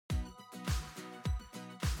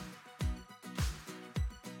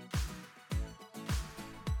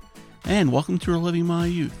and welcome to Reliving My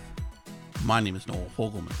Youth. My name is Noel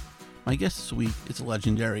Fogelman. My guest this week is the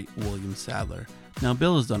legendary William Sadler. Now,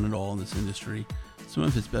 Bill has done it all in this industry. Some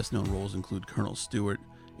of his best-known roles include Colonel Stewart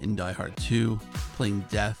in Die Hard 2, playing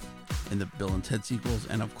Death in the Bill and Ted sequels,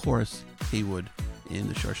 and of course, Haywood in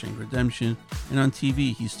The Shawshank Redemption. And on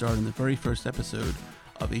TV, he starred in the very first episode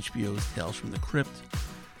of HBO's Tales from the Crypt.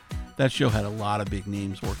 That show had a lot of big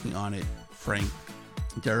names working on it. Frank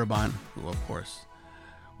Darabont, who of course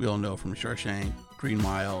we all know from Shawshank, Green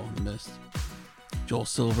Mile, The Mist, Joel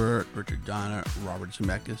Silver, Richard Donner, Robert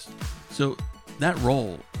Zemeckis. So that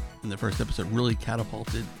role in the first episode really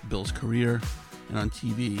catapulted Bill's career. And on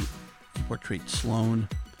TV, he portrayed Sloan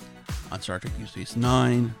on Star Trek Deep Space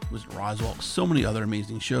Nine, was Roswell, so many other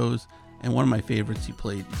amazing shows. And one of my favorites, he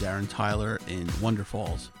played Darren Tyler in Wonder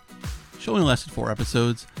Falls. The show only lasted 4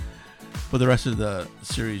 episodes, but the rest of the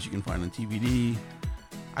series you can find on DVD.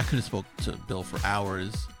 I could have spoke to Bill for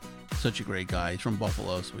hours. Such a great guy. He's from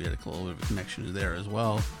Buffalo, so we had a little bit of a connection there as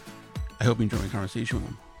well. I hope you enjoy my conversation with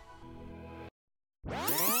him.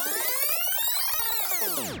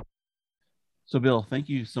 So, Bill, thank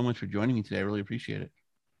you so much for joining me today. I really appreciate it.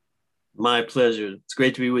 My pleasure. It's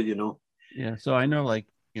great to be with you, Noel. Yeah, so I know,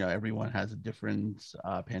 everyone has a different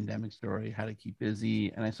pandemic story, how to keep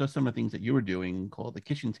busy. And I saw some of the things that you were doing called the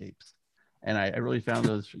kitchen tapes. And I really found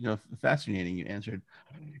those, fascinating. You answered,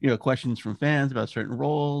 questions from fans about certain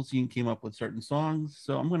roles. You came up with certain songs.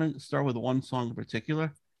 So I'm going to start with one song in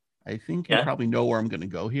particular. I think you probably know where I'm going to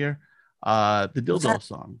go here. The Dildo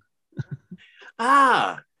song.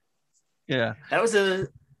 Yeah. That was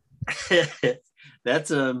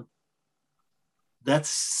that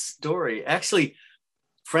story. Actually,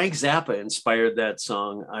 Frank Zappa inspired that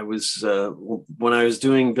song. I was when I was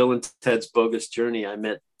doing Bill and Ted's Bogus Journey, I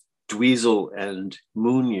met Dweezil and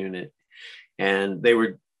Moon Unit, and they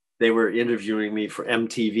were interviewing me for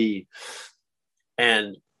MTV.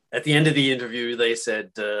 And at the end of the interview, they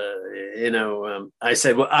said, I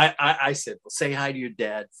said, well, I said, well, say hi to your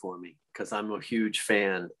dad for me, because I'm a huge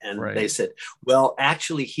fan. And They said, well,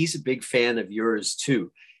 actually, he's a big fan of yours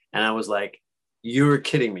too. And I was like, you're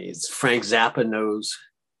kidding me. It's Frank Zappa knows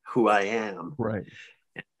who I am. Right.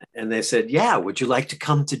 And they said, yeah, would you like to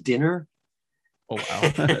come to dinner? Oh,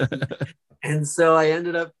 wow. And so I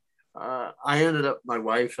ended up, my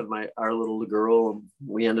wife and our little girl,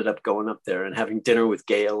 we ended up going up there and having dinner with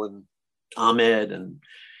Gail and Ahmed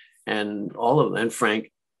and all of them, and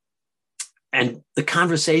Frank. And the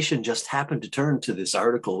conversation just happened to turn to this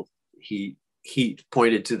article. He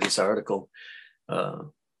pointed to this article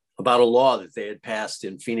about a law that they had passed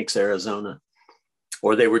in Phoenix, Arizona,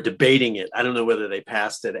 or they were debating it. I don't know whether they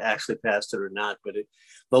actually passed it or not, but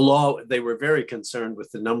the law, they were very concerned with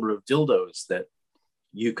the number of dildos that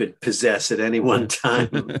you could possess at any one time.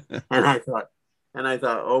 And I thought,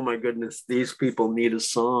 oh my goodness, these people need a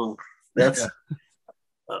song. That's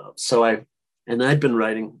I've been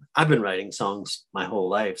writing songs my whole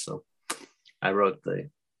life. So I wrote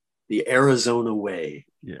the Arizona Way,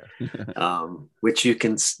 which you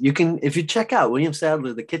can, if you check out William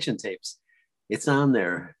Sadler, the Kitchen Tapes, it's on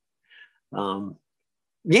there.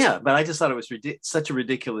 But I just thought it was such a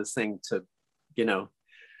ridiculous thing to,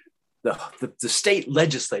 the state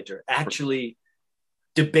legislature actually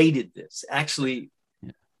debated this,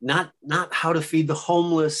 not how to feed the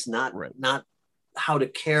homeless, not how to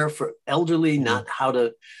care for elderly, not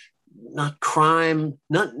crime,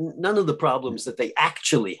 none of the problems that they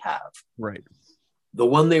actually have. Right. The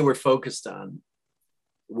one they were focused on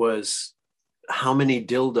was how many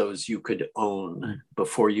dildos you could own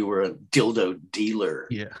before you were a dildo dealer.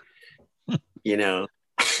 Yeah.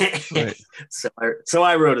 Right. So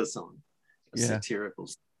I wrote a song, satirical.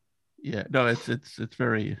 Yeah. No, it's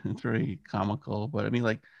very comical, but I mean,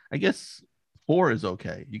 I guess 4 is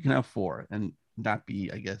okay. You can have 4 and not be,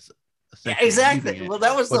 I guess. Exactly. Well,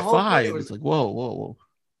 that was the whole 5. It was like, whoa.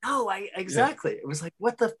 No, exactly. It was like,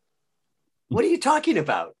 what are you talking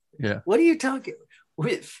about? Yeah. What are you talking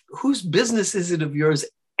with? Whose business is it of yours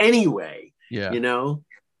anyway? Yeah.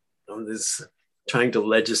 This trying to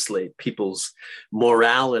legislate people's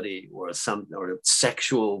morality or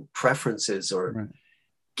sexual preferences, or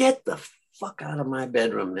get the fuck out of my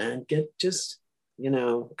bedroom, man.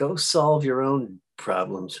 Go solve your own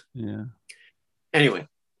problems. Yeah. Anyway.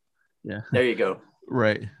 Yeah. There you go.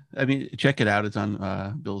 Right. I mean, check it out. It's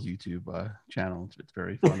on Bill's YouTube channel. It's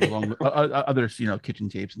very fun. Along with others, kitchen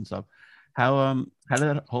tapes and stuff. How did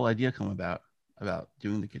that whole idea come about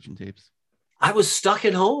doing the kitchen tapes? I was stuck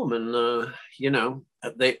at home, and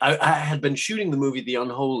I had been shooting the movie The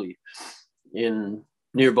Unholy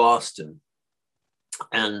near Boston,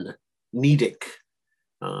 and Nedick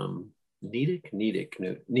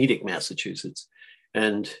Nedick, Massachusetts,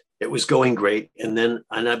 and it was going great. And then,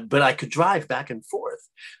 but I could drive back and forth.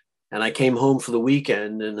 And I came home for the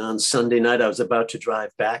weekend, and on Sunday night, I was about to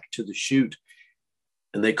drive back to the shoot,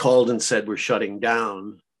 and they called and said, we're shutting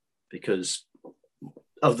down because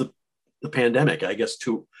of the pandemic. I guess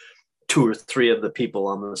two or three of the people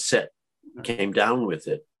on the set came down with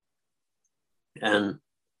it. And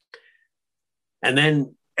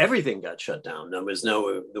then everything got shut down. There was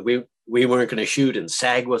we weren't going to shoot, and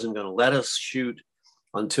SAG wasn't going to let us shoot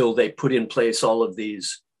until they put in place all of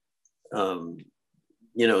these,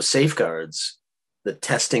 safeguards, the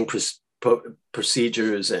testing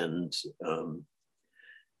procedures, and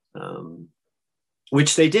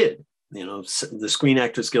which they did. The Screen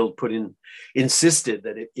Actors Guild insisted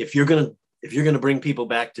that if you're going to bring people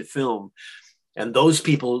back to film, and those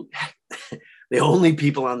people, the only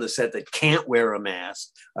people on the set that can't wear a mask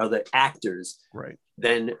are the actors, right?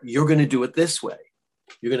 Then you're going to do it this way.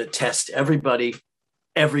 You're going to test everybody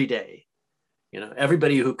every day.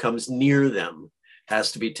 Everybody who comes near them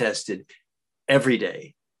has to be tested every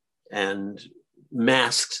day, and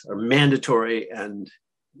masks are mandatory, and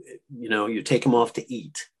you take them off to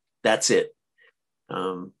eat. That's it.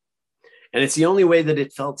 And it's the only way that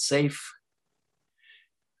it felt safe.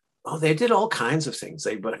 Oh, they did all kinds of things.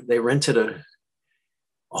 They rented a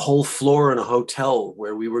whole floor in a hotel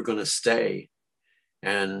where we were going to stay,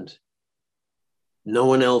 and no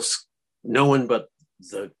one but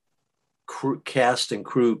the cast and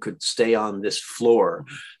crew could stay on this floor.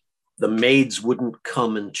 The maids wouldn't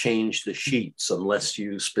come and change the sheets unless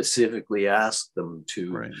you specifically asked them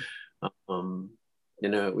to. Right.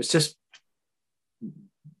 It was just,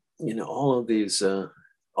 all of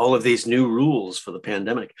these new rules for the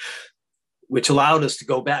pandemic, which allowed us to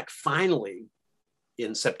go back finally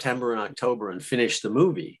in September and October and finish the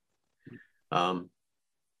movie. And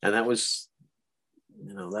that was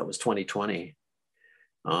 2020.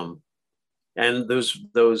 And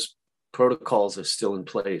those protocols are still in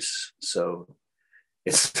place. So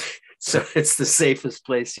it's the safest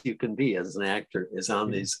place you can be as an actor is on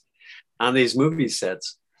these movie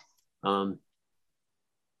sets. And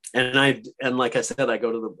like I said, I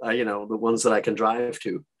go to the ones that I can drive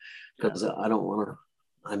to, because I don't want to.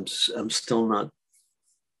 I'm still not.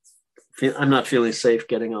 I'm not feeling safe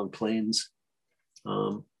getting on planes,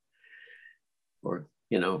 or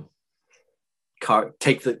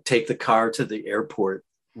take the car to the airport,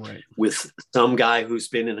 right, with some guy who's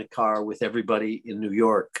been in a car with everybody in New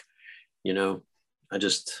York. I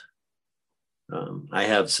just I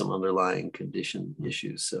have some underlying condition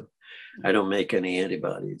issues, so I don't make any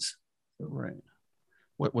antibodies. Right.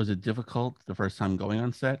 What was it difficult the first time going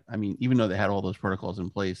on set? I mean, even though they had all those protocols in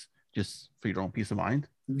place, just for your own peace of mind?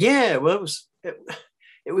 Yeah, well,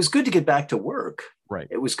 it was good to get back to work. Right.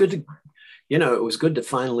 It was good to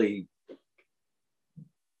finally,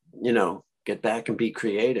 get back and be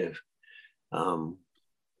creative.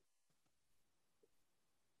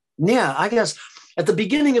 Yeah, I guess at the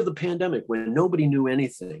beginning of the pandemic, when nobody knew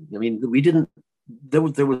anything, I mean, there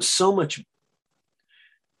was so much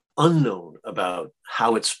unknown about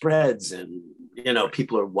how it spreads, and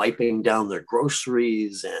people are wiping down their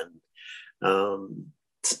groceries and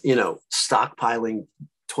stockpiling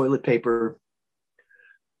toilet paper.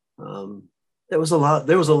 There was a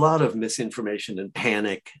lot of misinformation and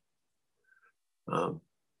panic. So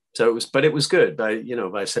it was good.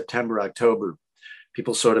 By September, October,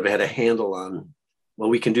 people sort of had a handle on, well,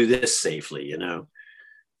 we can do this safely.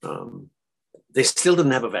 They still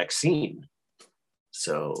didn't have a vaccine,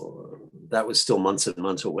 so that was still months and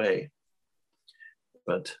months away.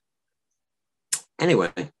 But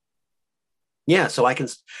anyway, yeah. So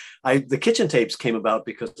the kitchen tapes came about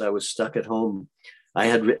because I was stuck at home.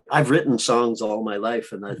 I've written songs all my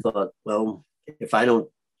life, and I thought, well, if I don't,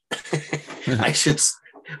 I should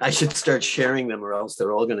start sharing them, or else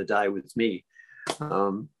they're all going to die with me.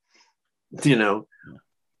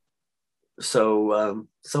 So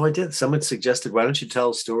I did. Someone suggested, why don't you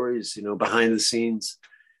tell stories, behind the scenes,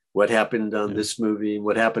 what happened on this movie,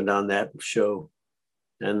 what happened on that show.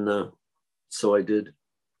 And so I did.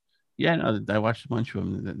 Yeah, no, I watched a bunch of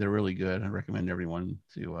them. They're really good. I recommend everyone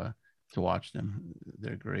to watch them.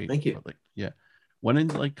 They're great. Thank you. But when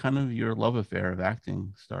did kind of your love affair of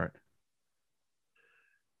acting start?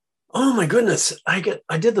 Oh my goodness.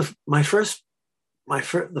 The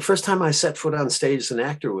first time I set foot on stage as an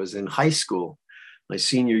actor was in high school, my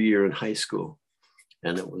senior year in high school.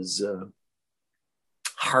 And it was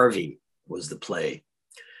Harvey was the play.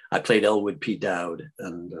 I played Elwood P. Dowd,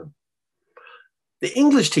 and the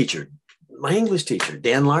English teacher my English teacher,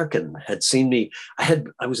 Dan Larkin, had seen me. I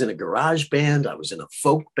was in a garage band. I was in a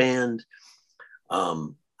folk band.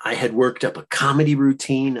 I had worked up a comedy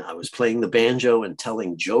routine. I was playing the banjo and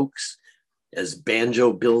telling jokes as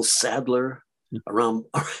Banjo Bill Sadler around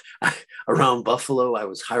Buffalo. I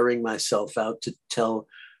was hiring myself out to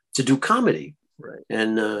do comedy. Right.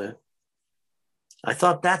 And I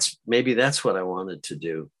thought maybe that's what I wanted to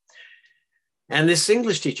do. And this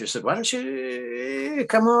English teacher said, "Why don't you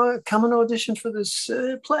come and audition for this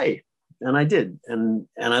play?" And I did, and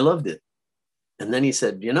I loved it. And then he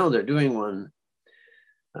said, "They're doing one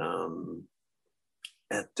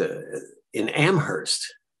in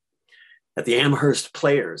Amherst, at the Amherst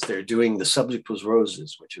Players. They're doing The Subject Was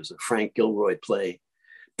Roses, which was a Frank Gilroy play,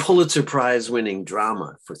 Pulitzer Prize winning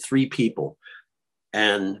drama for 3 people."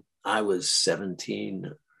 And I was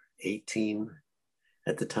 17, 18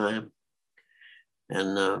 at the time.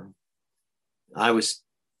 And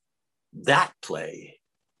that play,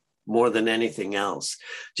 more than anything else,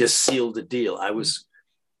 just sealed the deal. I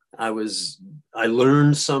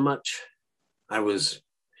learned so much. I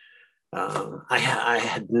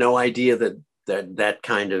had no idea that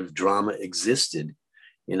kind of drama existed,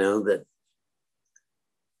 and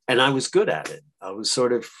I was good at it. I was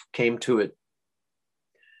sort of came to it.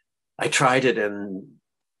 I tried it, and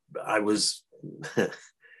I was,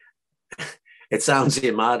 it sounds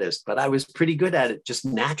immodest, but I was pretty good at it just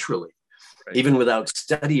naturally, right. Even without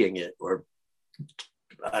studying it, or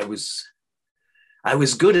I was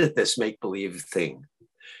good at this make-believe thing,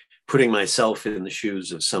 putting myself in the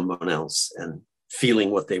shoes of someone else and feeling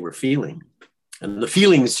what they were feeling. And the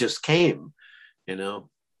feelings just came,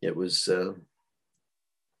 it was, and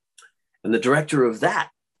the director of that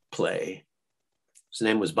play, his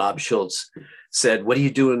name was Bob Schultz, said, "What are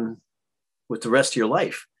you doing with the rest of your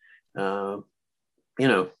life?" Yeah.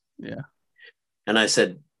 And I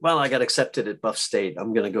said, "Well, I got accepted at Buff State.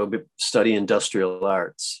 I'm going to go study industrial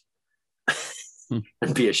arts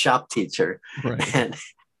and be a shop teacher." Right.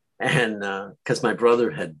 And because my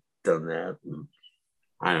brother had done that, and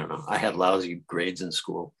I don't know, I had lousy grades in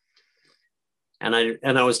school, and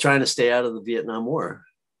I was trying to stay out of the Vietnam War,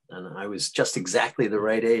 and I was just exactly the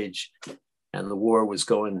right age, and the war was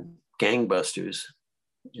going gangbusters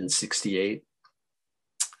in '68,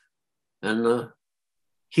 and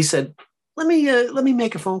he said, let me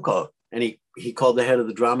make a phone call," and he called the head of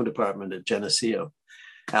the drama department at Geneseo,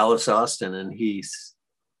 Alice Austin, and he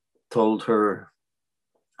told her,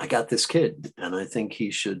 "I got this kid, and I think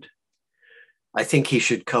he should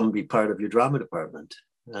come be part of your drama department."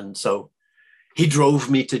 And so he drove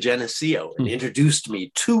me to Geneseo and introduced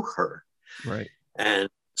me to her. Right. And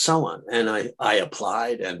so on. And I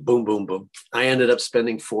applied, and boom, boom, boom. I ended up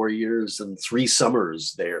spending 4 years and 3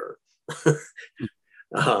 summers there.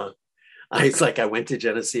 It's like I went to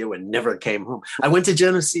Geneseo and never came home. I went to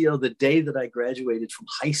Geneseo the day that I graduated from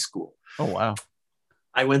high school. Oh, wow.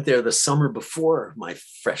 I went there the summer before my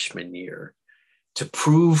freshman year to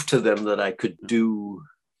prove to them that I could do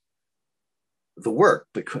the work,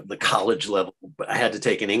 the college level. But I had to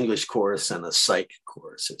take an English course and a psych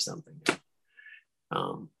course or something.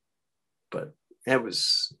 But it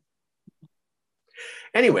was,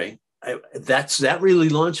 anyway, that really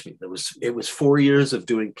launched me. It was 4 years of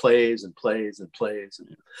doing plays and plays and plays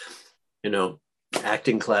and,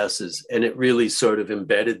 acting classes. And it really sort of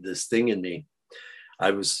embedded this thing in me.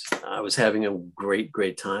 I was having a great,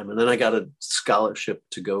 great time. And then I got a scholarship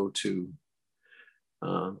to go to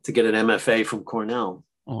get an MFA from Cornell.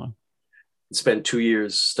 Oh. And spent 2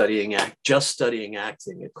 years studying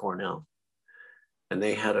acting at Cornell. And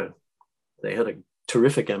they had a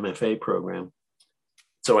terrific MFA program.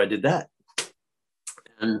 So I did that.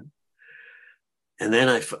 And then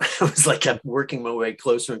I was like, I'm working my way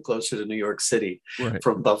closer and closer to New York City, right,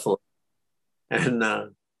 from Buffalo. And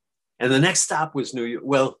the next stop was New York.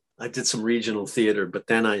 Well, I did some regional theater, but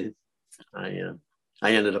then I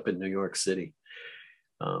ended up in New York City.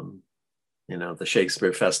 The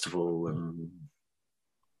Shakespeare Festival, and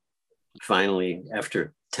finally,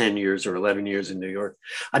 after 10 years or 11 years in New York,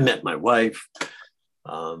 I met my wife,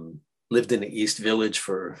 lived in the East Village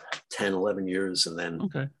for 10, 11 years, and then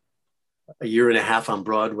a year and a half on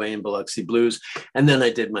Broadway in Biloxi Blues. And then I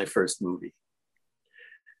did my first movie.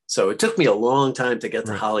 So it took me a long time to get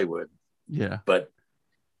to Hollywood. Yeah. But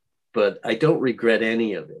I don't regret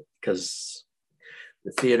any of it, because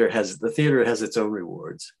the theater has its own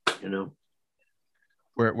rewards,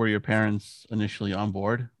 Were your parents initially on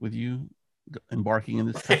board with you embarking in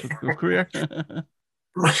this type of career?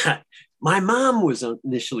 My mom was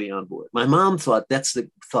initially on board. My mom thought this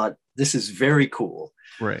is very cool.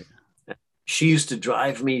 Right. she used to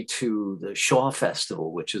drive me to the Shaw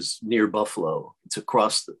Festival, which is near Buffalo. It's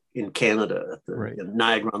in Canada, at the in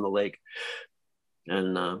Niagara on the Lake.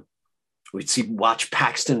 And watch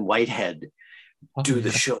Paxton Whitehead do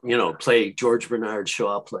the show, play George Bernard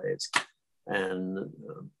Shaw plays. And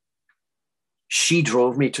she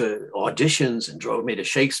drove me to auditions and drove me to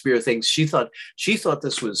Shakespeare things. She thought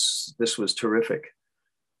this was terrific.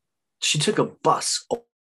 She took a bus all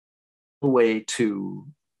the way to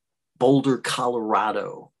Boulder,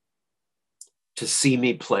 Colorado, to see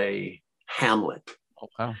me play Hamlet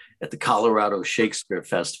at the Colorado Shakespeare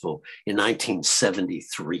Festival in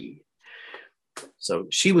 1973. So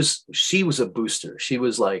she was a booster. She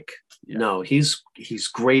was like, no, he's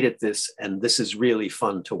great at this, and this is really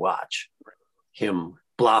fun to watch him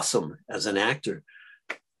blossom as an actor.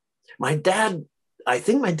 I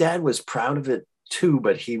think my dad was proud of it too,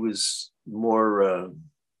 but he was more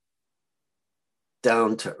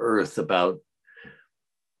down to earth about,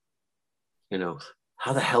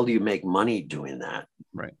 how the hell do you make money doing that?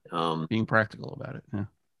 Right. Being practical about it.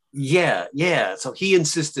 Yeah. So he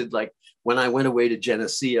insisted, like when I went away to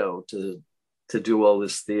Geneseo to do all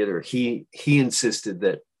this theater, he insisted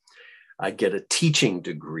that I get a teaching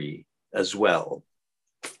degree as well.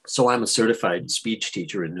 So I'm a certified speech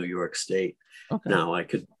teacher in New York State. Okay. Now I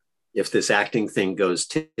could, if this acting thing goes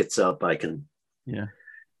tits up, I can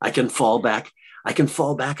fall back. I can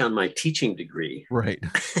fall back on my teaching degree. Right.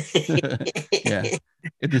 Yeah.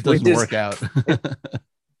 If this doesn't work out.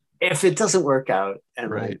 If it doesn't work out,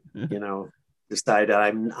 and I, decide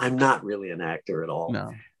I'm not really an actor at all.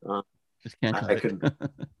 No. Just can't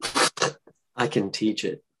I can teach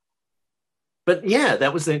it. But yeah,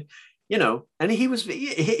 that was and he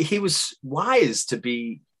was wise to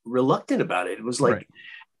be reluctant about it. It was like,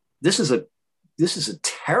 this is a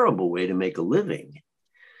terrible way to make a living.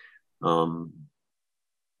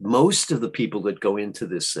 Most of the people that go into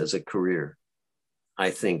this as a career, I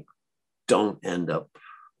think, don't end up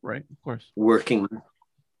of course working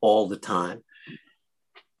all the time.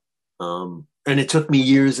 And it took me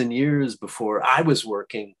years and years before I was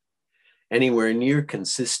working anywhere near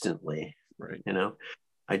consistently. Right.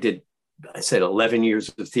 I said 11 years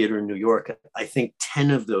of theater in New York. I think 10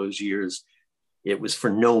 of those years, it was for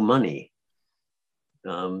no money.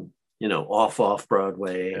 Off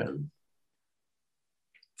Broadway and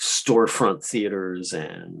storefront theaters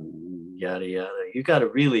and yada, yada. You got to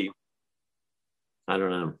really, I don't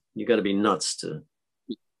know, you got to be nuts to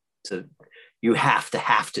you have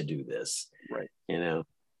to do this. Right.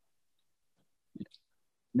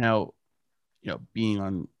 Now, being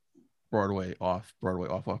on Broadway, off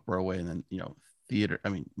Broadway, and then, theater,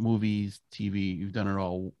 movies, TV, you've done it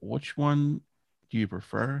all. Which one do you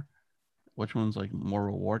prefer? Which one's like more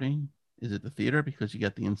rewarding? Is it the theater because you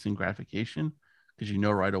get the instant gratification because you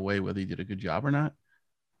know right away whether you did a good job or not?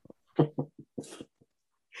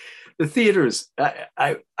 The theaters,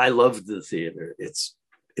 I love the theater. It's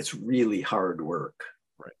really hard work.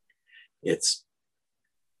 Right. It's,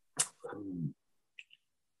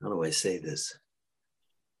 how do I say this?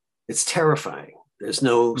 It's terrifying. There's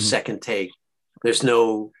no second take. There's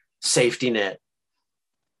no safety net.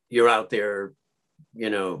 You're out there,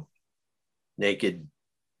 naked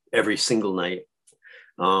every single night.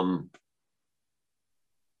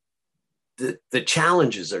 The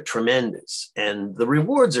challenges are tremendous and the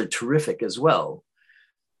rewards are terrific as well.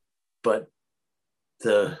 But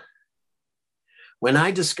when I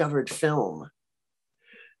discovered film,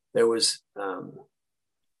 there was,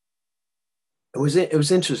 it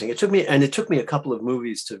was interesting. It took me a couple of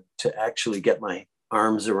movies to actually get my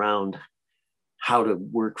arms around how to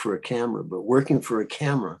work for a camera. But working for a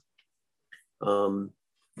camera,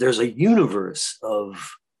 there's a universe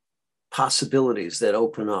of possibilities that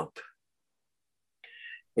open up.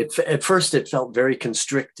 At first, it felt very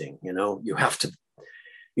constricting. You have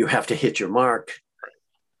to hit your mark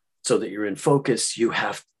so that you're in focus. You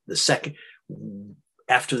have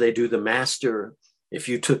after they do the master, if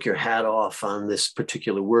you took your hat off on this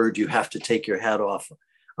particular word, you have to take your hat off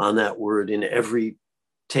on that word in every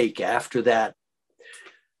take after that.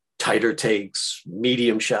 Tighter takes,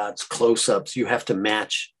 medium shots, close-ups, you have to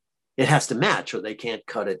match. It has to match or they can't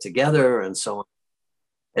cut it together and so on.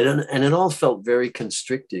 And it all felt very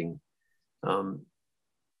constricting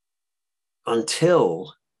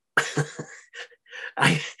until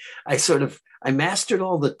I mastered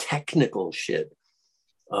all the technical shit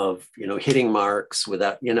of, hitting marks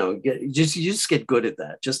without, you just get good at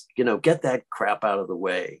that. Just, get that crap out of the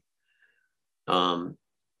way.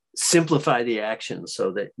 Simplify the action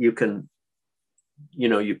so that you can,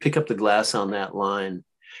 you pick up the glass on that line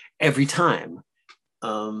every time.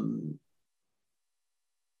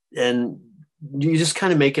 And you just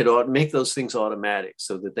kind of make those things automatic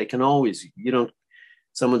so that they can always,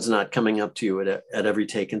 someone's not coming up to you at every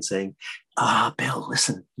take and saying, Bill,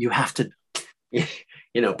 listen, you have to,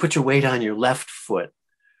 put your weight on your left foot.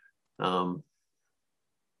 But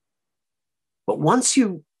once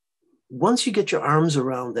you get your arms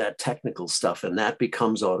around that technical stuff and that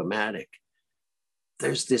becomes automatic,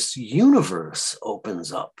 there's this universe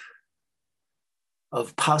opens up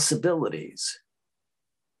of possibilities.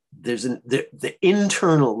 There's the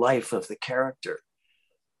internal life of the character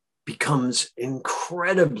becomes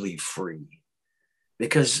incredibly free,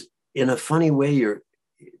 because in a funny way,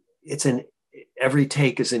 every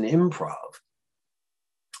take is an improv.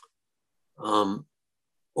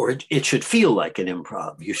 Or it should feel like an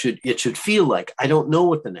improv. It should feel like, I don't know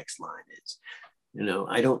what the next line is.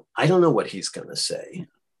 I don't know what he's going to say.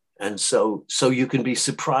 And so you can be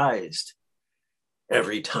surprised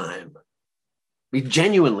every time. Be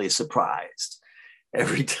genuinely surprised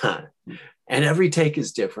every time. And every take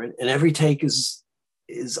is different, and every take is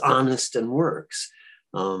honest and works.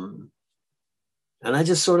 And I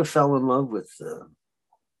just sort of fell in love with,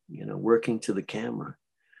 working to the camera.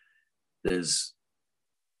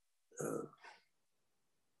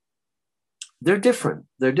 They're different.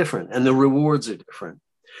 And the rewards are different.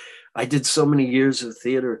 I did so many years of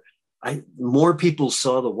theater. More people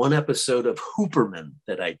saw the one episode of Hooperman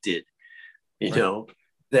that I did,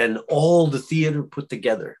 than all the theater put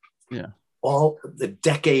together. Yeah. All the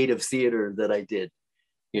decade of theater that I did,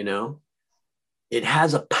 it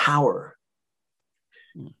has a power.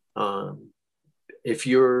 If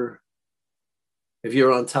you're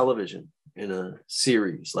on television in a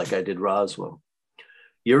series like I did Roswell,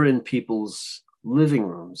 you're in people's living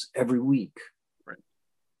rooms every week. Right.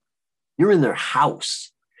 You're in their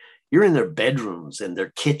house. You're in their bedrooms and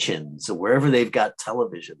their kitchens or wherever they've got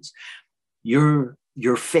televisions. Your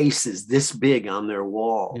face is this big on their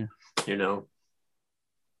wall. Yeah.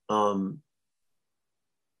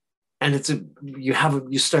 And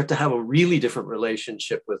you start to have a really different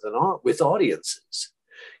relationship with audiences,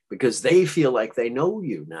 because they feel like they know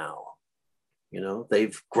you now.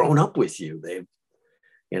 They've grown up with you.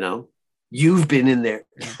 You've been in there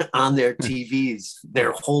on their TVs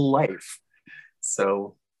their whole life.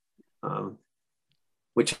 So,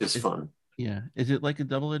 which is fun. Yeah. Is it like a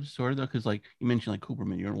double-edged sword though? Because like you mentioned, like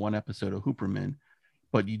Hooperman, you're in one episode of Hooperman,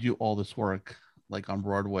 but you do all this work like on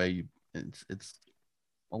Broadway. It's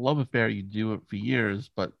a love affair. You do it for years,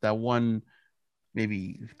 but that one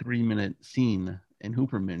maybe 3-minute scene in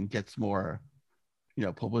Hooperman gets more,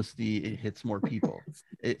 publicity. It hits more people.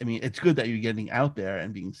 It's good that you're getting out there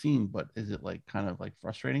and being seen, but is it like kind of like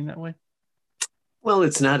frustrating that way? Well,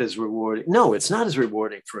 it's not as rewarding. No, it's not as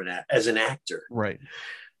rewarding as an actor. Right.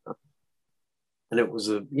 And it was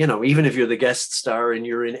even if you're the guest star and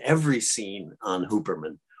you're in every scene on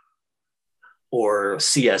Hooperman or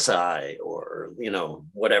CSI or,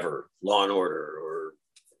 whatever, Law and Order, or,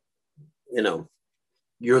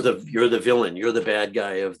 you're the villain, you're the bad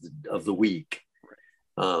guy of the week.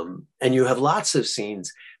 And you have lots of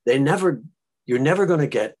scenes. You're never going to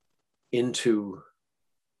get into,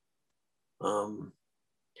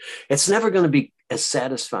 it's never going to be as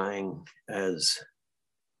satisfying as,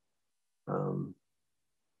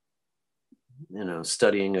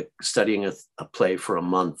 studying a play for a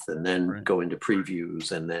month and then right. going to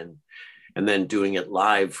previews and then doing it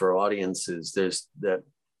live for audiences.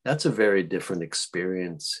 That's a very different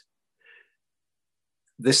experience.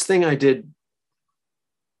 This thing I did,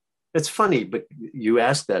 it's funny, but you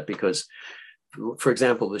asked that because, for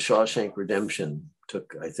example, The Shawshank Redemption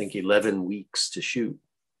took, I think, 11 weeks to shoot,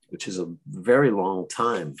 which is a very long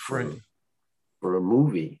time for a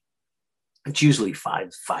movie. It's usually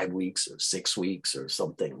five weeks or 6 weeks or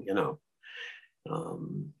something,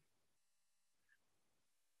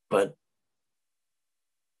 but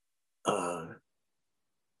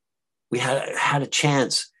we had a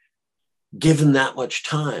chance, given that much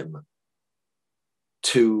time,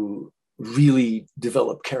 to really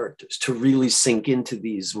develop characters, to really sink into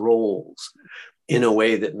these roles in a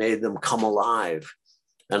way that made them come alive.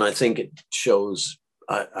 And I think it shows,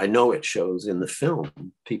 I know it shows in the film.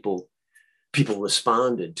 People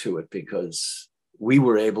responded to it because we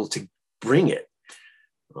were able to bring it.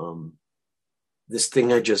 This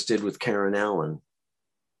thing I just did with Karen Allen,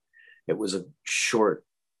 it was a short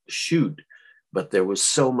shoot, but there was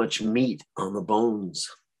so much meat on the bones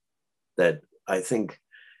that I think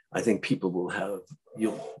people will have,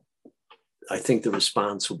 I think the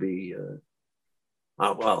response will be,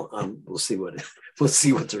 we'll see what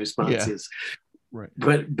the response is. Right.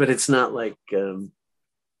 But it's not like you're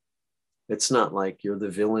the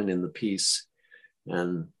villain in the piece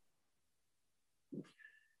and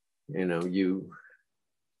you know,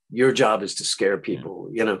 your job is to scare people.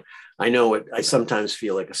 You know, I know it. I sometimes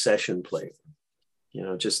feel like a session play. You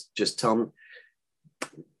know, just tell them,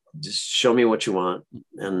 just show me what you want,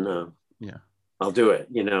 and I'll do it.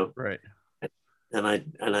 You know, right. And I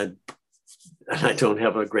don't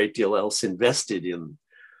have a great deal else invested in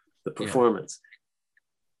the performance.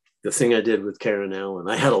 The thing I did with Karen Allen,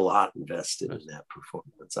 I had a lot invested in that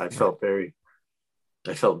performance. I felt very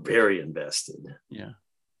invested. Yeah.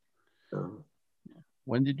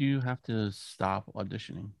 When did you have to stop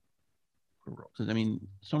auditioning for roles? Because I mean,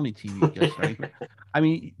 so many TV guests, right? I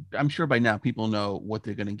mean, I'm sure by now people know what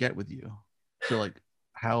they're going to get with you. So like,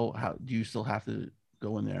 how do you still have to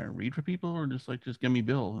go in there and read for people, or just give me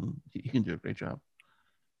Bill and he can do a great job?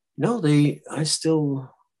 No, I still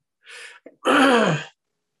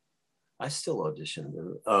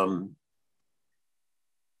audition.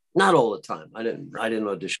 Not all the time. I didn't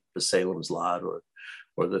audition for Salem's Lot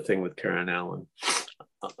or the thing with Karen Allen.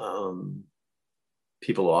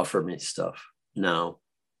 People offer me stuff now,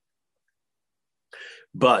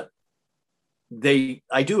 but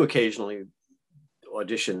I do occasionally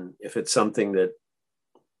audition if it's something that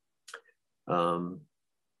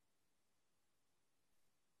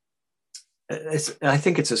I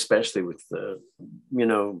think it's especially with the, you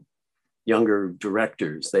know, younger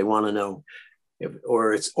directors. They want to know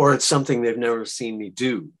or it's something they've never seen me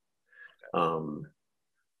do.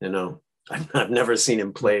 You know, I've never seen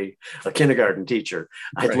him play a kindergarten teacher.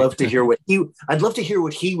 I'd love to hear what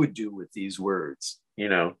he would do with these words. You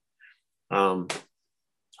know,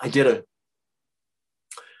 I did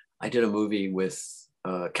a movie with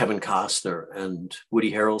Kevin Costner and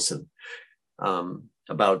Woody Harrelson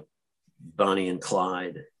about Bonnie and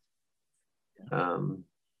Clyde. I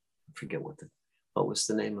forget what was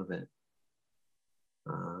the name of it.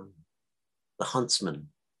 The Huntsman,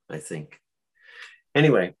 I think.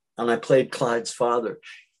 Anyway, and I played Clyde's father.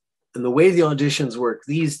 And the way the auditions work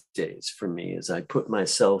these days for me is I put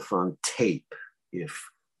myself on tape if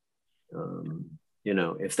you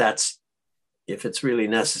know, if it's really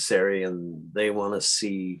necessary and they want to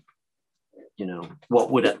see, you know, what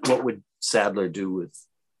would Sadler do with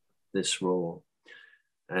this role.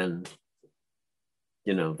 And,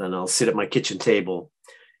 you know, then I'll sit at my kitchen table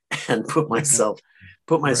and put myself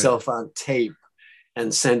on tape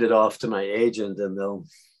and send it off to my agent, and they'll,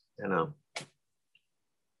 you know,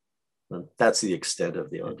 that's the extent of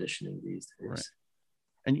the auditioning these days. Right.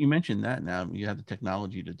 And you mentioned that now you have the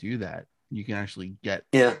technology to do that. You can actually get,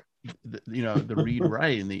 the read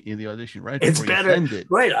right in the audition right. It's better,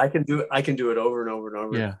 right? I can do it over and over and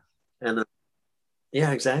over. Yeah. And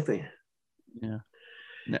yeah, exactly. Yeah.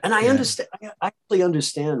 And I understand. I actually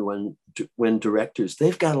understand when directors,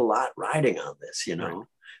 they've got a lot riding on this. You know,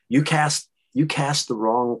 you cast the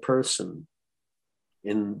wrong person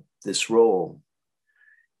in this role,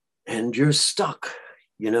 and you're stuck.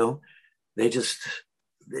 You know, they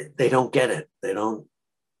don't get it.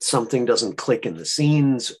 Something doesn't click in the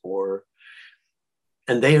scenes,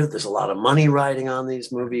 and there's a lot of money riding on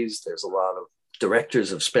these movies. There's a lot of directors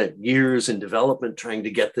have spent years in development trying to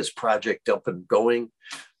get this project up and going.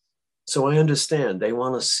 So I understand they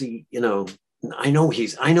want to see, you know, I know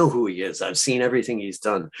who he is. I've seen everything he's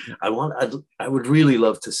done. I would really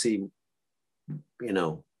love to see, you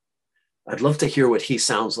know, I'd love to hear what he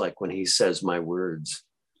sounds like when he says my words,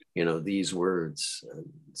 you know, these words.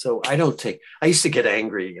 So I used to get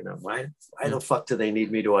angry, you know, why the fuck do they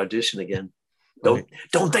need me to audition again?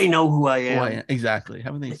 Don't they know who I am? Exactly.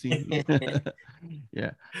 Haven't they seen me?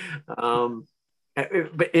 Yeah.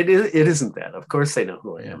 But it isn't that. Of course they know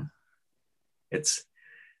who I am. It's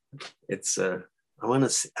I want to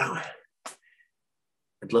see, I'd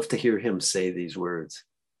love to hear him say these words,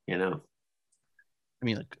 you know. I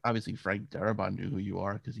mean, like, obviously Frank Darabont knew who you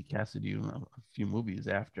are because he casted you in a few movies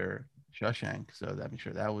after Shawshank. So I'm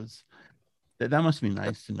sure that must be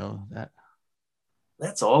nice to know that.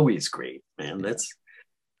 That's always great, man.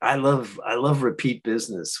 I love repeat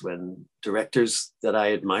business when directors that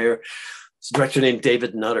I admire. It's a director named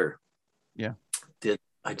David Nutter. Yeah.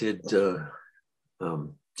 I did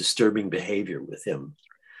Disturbing Behavior with him.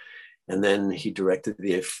 And then he directed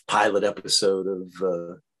the pilot episode of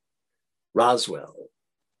Roswell.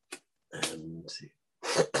 And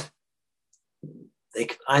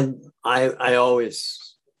I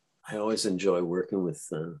always enjoy working with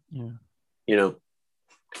you know,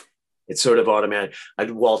 it's sort of automatic. I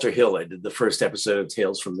did Walter Hill. I did the first episode of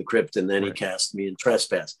Tales from the Crypt, and then he cast me in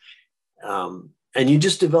Trespass. And you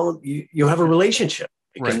just develop, you have a relationship.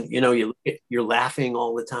 You know, you're laughing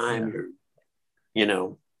all the time. You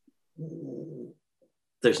know,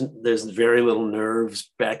 there's very little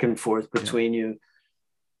nerves back and forth between you.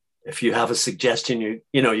 if you have a suggestion,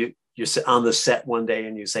 you're on the set one day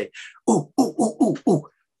and you say, ooh, ooh, ooh, ooh, ooh,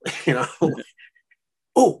 you know,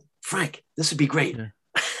 oh, Frank, this would be great. Yeah.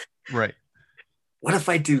 Right. What if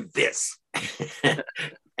I do this?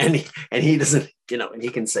 and he doesn't, and he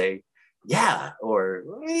can say, yeah, or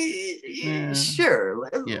sure,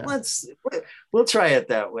 Yeah. we'll try it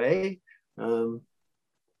that way. But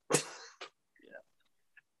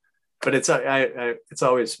it's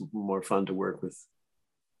always more fun to work with,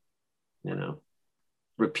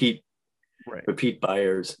 repeat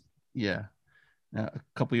buyers. Yeah. Now, a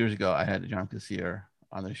couple years ago, I had John Cassier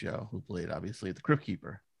on the show, who played obviously the Crypt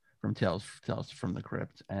Keeper from Tales from the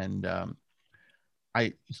Crypt, and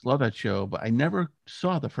I just love that show, but I never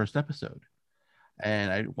saw the first episode, and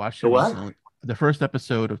I watched it recently. The first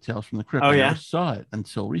episode of Tales from the Crypt. I never saw it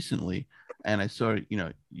until recently, and I saw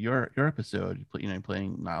your episode.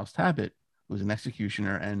 Playing Niles Tabbitt, who was an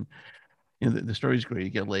executioner, and the story's great. You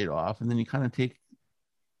get laid off, and then you kind of take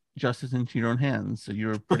justice into your own hands. So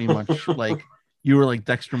you're pretty much like. You were like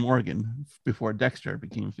Dexter Morgan before Dexter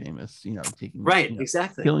became famous, taking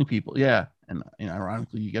exactly, killing people. Yeah. And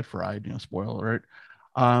ironically you get fried, spoiler alert.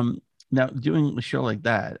 Now doing a show like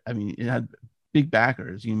that, I mean, it had big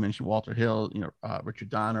backers. You mentioned Walter Hill, Richard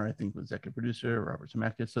Donner, I think was executive producer, Robert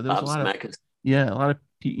Zemeckis. So there was a lot of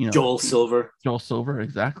Joel Silver,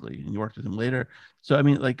 exactly. And you worked with him later. So I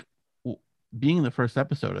mean, like being the first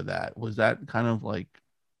episode of that, was that kind of like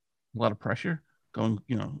a lot of pressure going,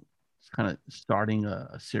 kind of starting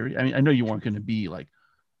a series? I mean, I know you weren't going to be like,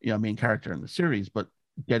 main character in the series, but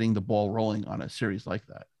getting the ball rolling on a series like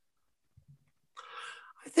that.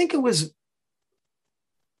 I think it was,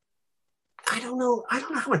 I don't know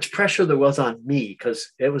how much pressure there was on me,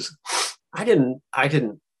 because it was,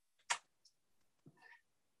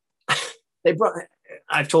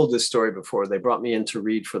 I've told this story before. They brought me in to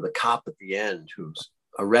read for the cop at the end who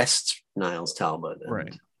arrests Niles Talbot.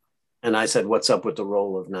 Right. And I said, what's up with the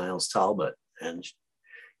role of Niles Talbot? And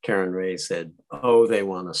Karen Ray said, oh, they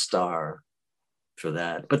want a star for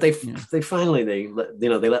that. But they finally, they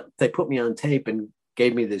put me on tape and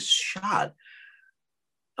gave me this shot.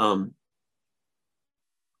 But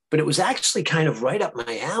it was actually kind of right up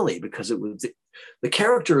my alley, because it was the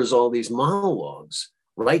character is all these monologues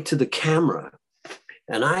right to the camera.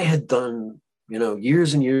 And I had done,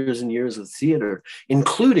 years and years and years of theater,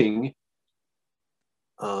 including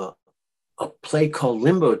a play called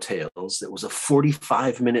Limbo Tales that was a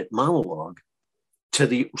 45-minute monologue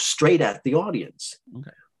straight at the audience. Okay.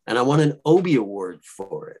 And I won an Obie Award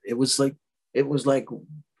for it. It was like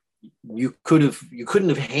you couldn't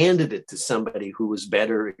have handed it to somebody who was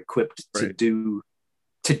better equipped to do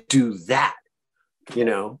that,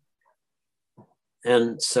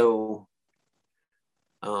 And so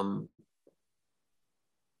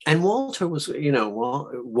and Walter was,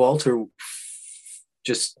 Walter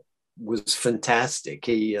just was fantastic.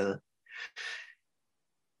 I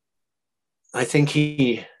think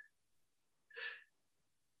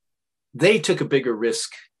they took a bigger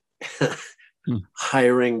risk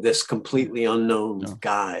hiring this completely unknown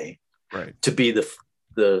guy to be the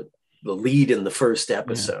lead in the first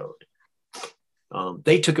episode.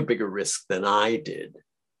 They took a bigger risk than I did.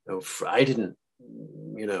 I didn't,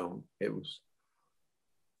 it was,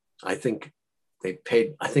 I think they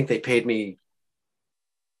paid me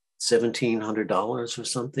 $1,700 or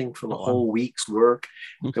something for the whole week's work.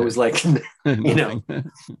 Okay. It was like,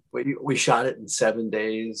 we shot it in 7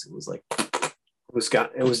 days. It was like,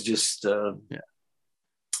 it was just,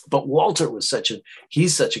 but Walter was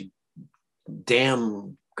he's such a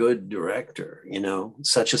damn good director,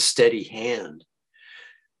 such a steady hand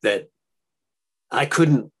that I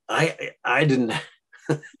didn't,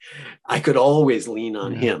 I could always lean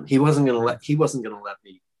on him. He wasn't going to let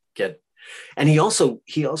me get. And he also,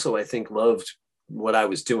 I think, loved what I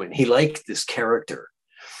was doing. He liked this character.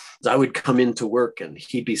 I would come into work and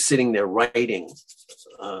he'd be sitting there writing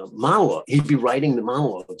monologue. He'd be writing the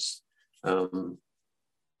monologues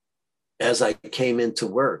as I came into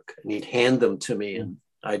work, and he'd hand them to me and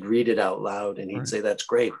I'd read it out loud, and he'd say, "That's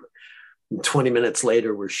great." And 20 minutes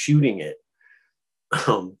later, we're shooting it.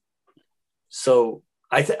 So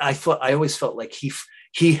I always felt like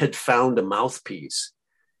he had found a mouthpiece.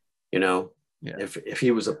 If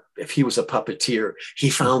he was a puppeteer,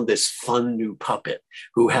 he found this fun new puppet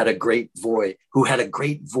who had a great voice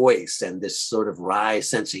and this sort of wry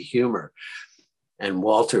sense of humor. And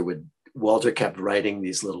Walter kept writing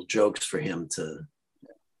these little jokes for him to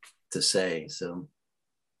say. So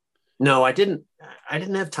no, I didn't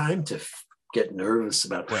have time to get nervous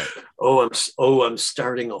about, I'm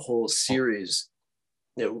starting a whole series.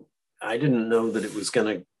 I didn't know that it was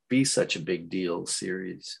going to be such a big deal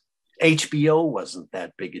series. HBO wasn't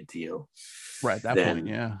that big a deal. Right at that then. point,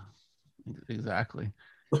 yeah, exactly.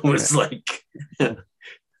 It was like,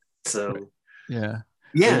 so Right. Yeah. Well,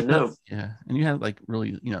 yeah, no. yeah, and you had like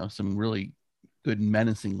really, some really good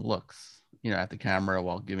menacing looks, at the camera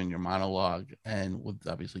while giving your monologue, and with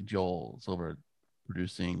obviously Joel Silver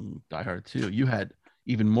producing Die Hard 2, you had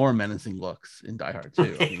even more menacing looks in Die Hard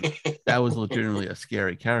 2. I mean, that was legitimately a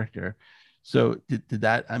scary character. So did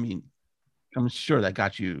that, I mean, I'm sure that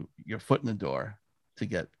got you your foot in the door to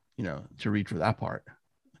get, to read for that part,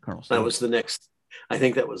 Colonel Stewart. That was the next, I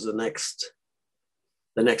think that was the next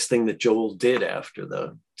thing that Joel did after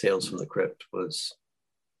the Tales from the Crypt was,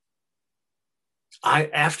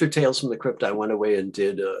 after Tales from the Crypt, I went away and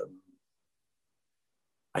did the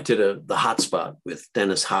Hotspot with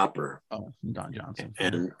Dennis Hopper. Oh, Don Johnson.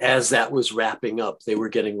 And as that was wrapping up, they were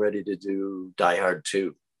getting ready to do Die Hard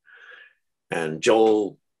 2. And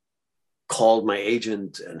Joel called my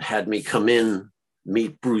agent and had me come in,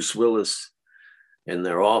 meet Bruce Willis in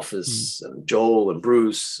their office, and Joel and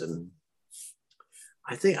Bruce. And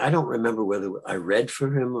I don't remember whether I read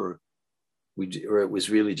for him or it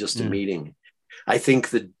was really just a meeting. I think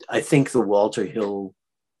the Walter Hill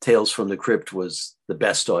Tales from the Crypt was the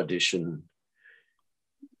best audition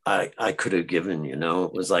I could have given.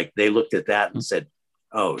 It was like they looked at that and said,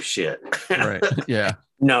 "Oh shit!" Right? Yeah.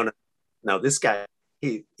 No, this guy,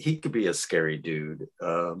 he could be a scary dude.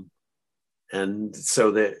 And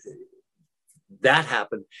so that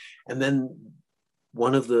happened, and then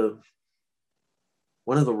one of the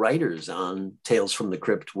writers on Tales from the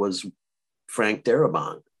Crypt was Frank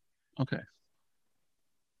Darabont. Okay.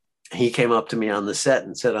 He came up to me on the set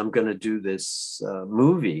and said, "I'm going to do this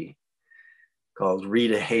movie called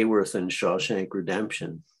Rita Hayworth and Shawshank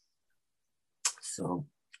Redemption." So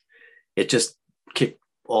it just kicked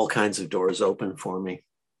all kinds of doors open for me.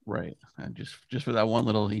 Right. And just for that one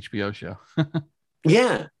little HBO show.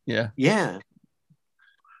 Yeah. Yeah. Yeah.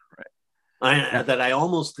 Right. That I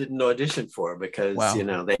almost didn't audition for because,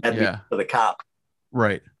 they had me for the cop.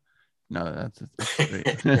 Right. No, that's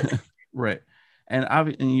great. Right.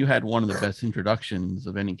 And you had one of the best introductions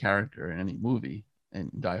of any character in any movie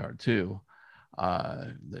in Die Hard 2.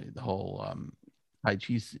 The whole Tai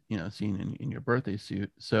Chi, scene in your birthday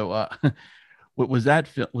suit. So was that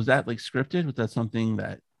like scripted? Was that something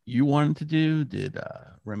that you wanted to do? Did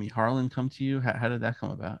Remy Harlan come to you? How did that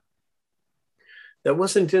come about?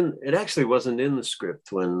 It actually wasn't in the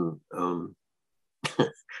script when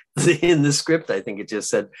in the script, I think it just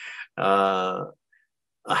said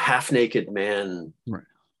a half-naked man in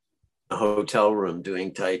a hotel room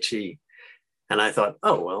doing Tai Chi. And I thought,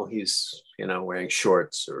 oh, well, he's, wearing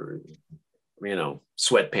shorts or,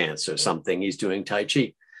 sweatpants or something. He's doing Tai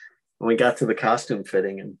Chi. And we got to the costume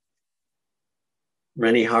fitting, and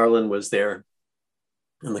Rennie Harlan was there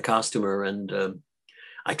and the costumer. And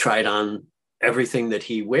I tried on everything that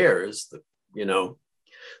he wears, the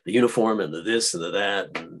uniform and the this and the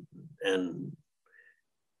that. And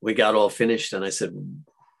we got all finished. And I said,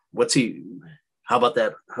 how about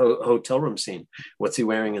that hotel room scene? What's he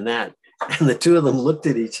wearing in that? And the two of them looked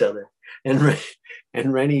at each other, and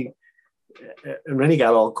Rennie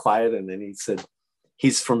got all quiet, and then he said,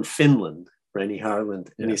 he's from Finland, Rennie Harlan.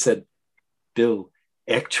 And he said, "Bill,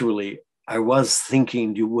 actually, I was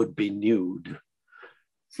thinking you would be nude."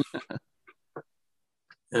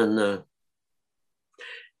 And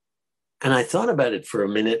I thought about it for a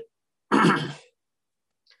minute.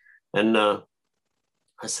 And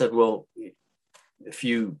I said, well, if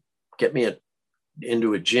you get me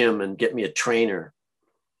into a gym and get me a trainer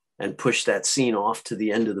and push that scene off to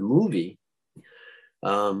the end of the movie,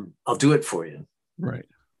 I'll do it for you. Right.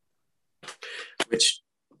 Which,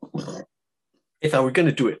 if I were going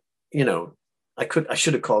to do it, I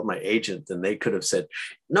should have called my agent, and they could have said,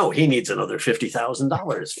 no, he needs another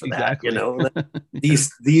 $50,000 for exactly. that.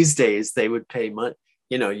 These days they would pay money.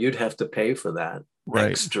 You'd have to pay for that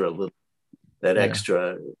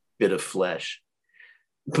extra bit of flesh.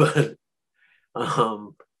 But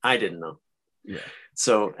I didn't know. Yeah.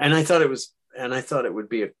 So, and I thought it would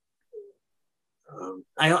be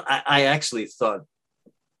I actually thought,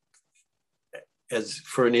 as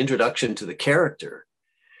for an introduction to the character,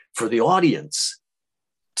 for the audience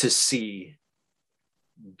to see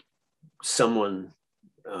someone,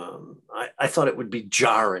 I thought it would be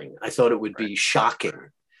jarring. I thought it would be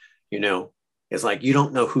shocking. It's like, you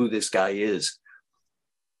don't know who this guy is,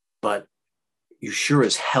 but you sure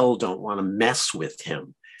as hell don't want to mess with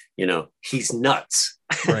him. He's nuts.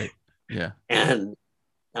 Right. Yeah. And,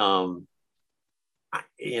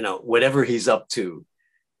 whatever he's up to,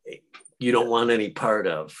 you don't want any part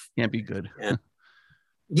of. Can't be good.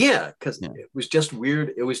 Yeah, because Yeah. it was just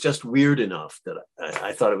weird. It was just weird enough that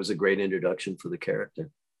I thought it was a great introduction for the character.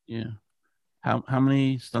 Yeah. How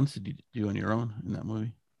many stunts did you do on your own in that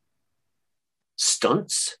movie?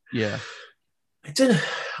 Stunts? Yeah. I didn't.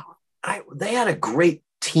 They had a great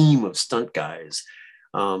team of stunt guys.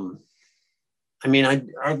 Um, I mean,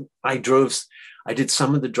 I drove. I did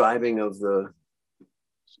some of the driving of the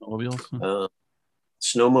Snowmobiles.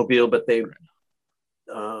 snowmobile, but they.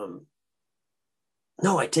 Um,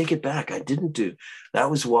 no, I take it back. I didn't do that.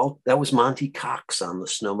 Was That was Monty Cox on the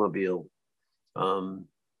snowmobile.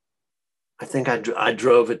 I think I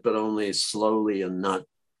drove it, but only slowly and not,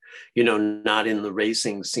 not in the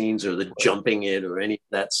racing scenes or the jumping it or any of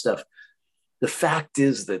that stuff. The fact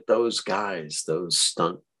is that those guys, those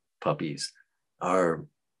stunt puppies, are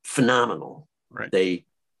phenomenal. Right. They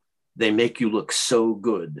make you look so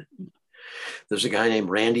good. There's a guy named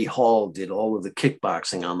Randy Hall did all of the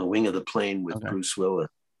kickboxing on the wing of the plane with Bruce Willis.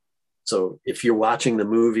 So if you're watching the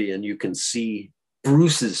movie and you can see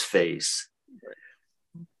Bruce's face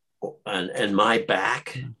and my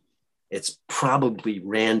back, it's probably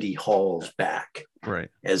Randy Hall's back, right,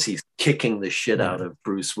 as he's kicking the shit out of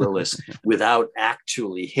Bruce Willis without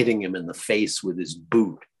actually hitting him in the face with his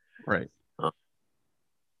boot. Right.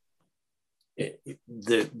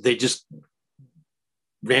 They just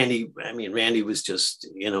Randy was just,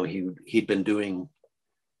 he'd been doing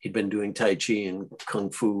Tai Chi and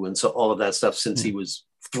Kung Fu and so all of that stuff since he was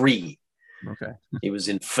 3. Okay. He was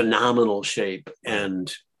in phenomenal shape,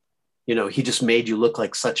 and he just made you look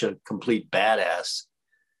like such a complete badass.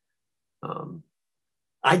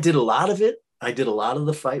 I did a lot of it. I did a lot of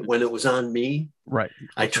the fight when it was on me. Right.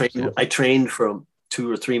 I trained for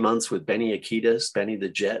 2 or 3 months with Benny Akitas, Benny the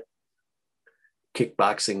Jet,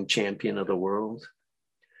 kickboxing champion of the world.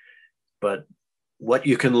 But what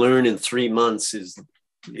you can learn in 3 months is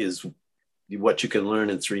what you can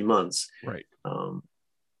learn in 3 months. Right.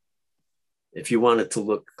 If you want it to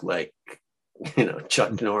look like,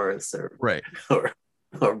 Chuck Norris or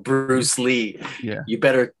Bruce Lee, you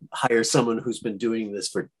better hire someone who's been doing this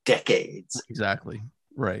for decades. Exactly.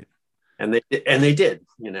 Right. And they did,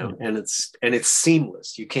 and it's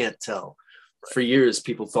seamless. You can't tell. For years,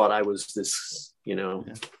 people thought I was this,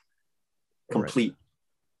 complete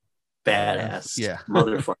badass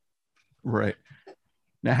motherfucker. Right.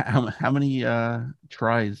 Now, how many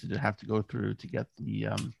tries did it have to go through to get the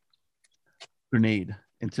grenade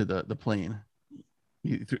into the plane?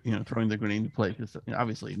 Throwing the grenade into play, because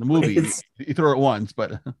obviously in the movie you throw it once,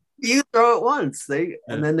 but you throw it once.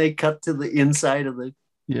 And then they cut to the inside of the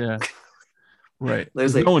right.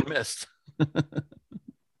 There's no one missed.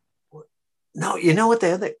 No, you know what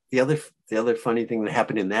the other funny thing that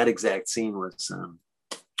happened in that exact scene was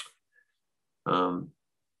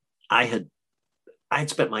I had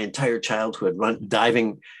spent my entire childhood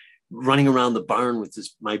running around the barn with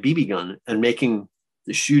my BB gun and making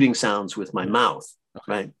the shooting sounds with my mouth,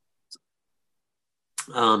 right?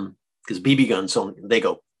 Because BB guns they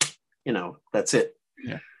go, that's it.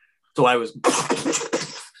 Yeah. So I was,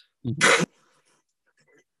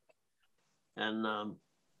 and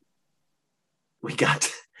we got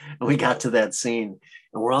to that scene,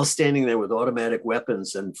 and we're all standing there with automatic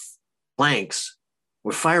weapons and blanks.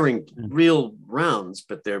 We're firing real rounds,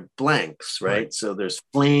 but they're blanks, right? So there's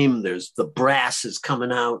flame, there's the brass is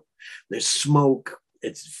coming out, there's smoke.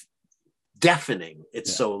 It's deafening.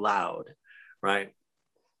 It's so loud, right?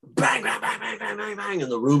 Bang, bang, bang, bang, bang, bang, bang.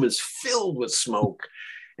 And the room is filled with smoke,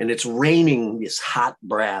 and it's raining this hot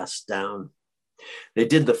brass down. They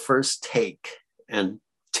did the first take, and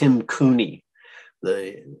Tim Cooney,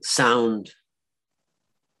 the sound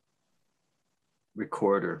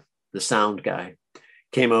recorder, the sound guy,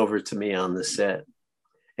 came over to me on the set,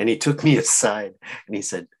 and he took me aside and he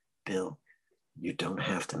said, "Bill, you don't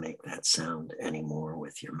have to make that sound anymore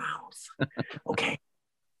with your mouth." Okay.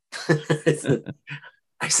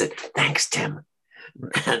 I said, "Thanks, Tim."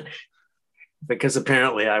 And because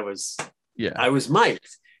apparently I was mic'd,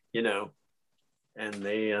 and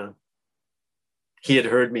he had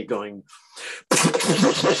heard me going,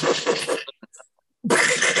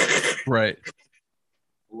 right,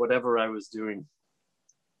 whatever I was doing.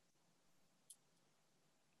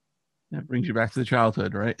 That brings you back to the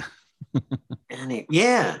childhood, right? And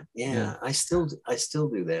I still do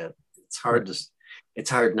that. It's hard it's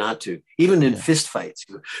hard not to. Even in fist fights,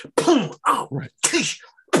 you go, boom, oh, tish,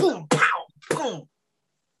 boom, pow, boom.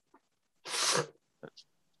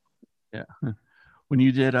 Yeah. When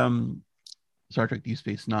you did Star Trek Deep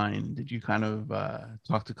Space Nine, did you kind of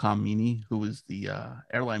talk to Com Meaney, who was the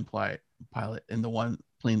airline pilot and the one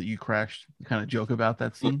plane that you crashed? You kind of joke about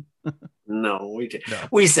that scene? No, we did. No.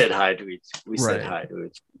 We said hi to each. We said Right. hi to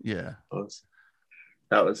each. Yeah.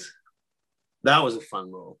 That was that was a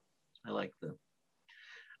fun role. I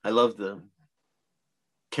love the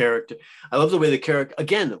character. I love the way the character,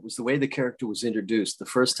 again, it was the way the character was introduced. The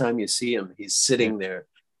first time you see him, he's sitting there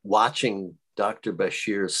watching Dr.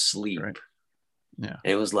 Bashir sleep. Right. Yeah.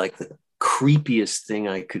 And it was like the creepiest thing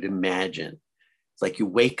I could imagine. It's like you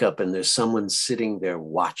wake up and there's someone sitting there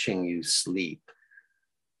watching you sleep.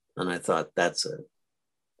 And I thought,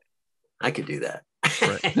 I could do that.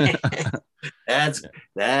 Right.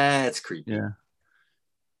 That's creepy. Yeah.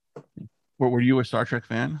 Were you a Star Trek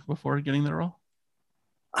fan before getting the role?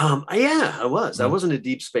 Yeah, I was. Yeah. I wasn't a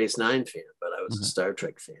Deep Space Nine fan, but I was a Star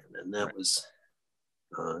Trek fan, and that was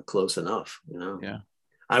close enough, you know. Yeah.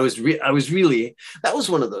 I was really, that was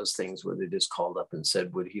one of those things where they just called up and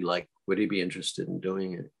said, would he be interested in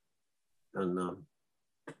doing it? And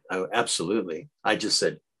absolutely. I just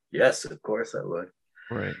said, yes, of course I would.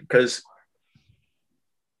 Right. Because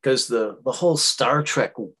the whole Star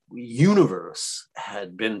Trek universe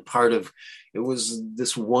had been part of, it was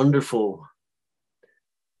this wonderful,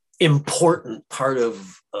 important part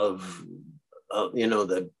of you know,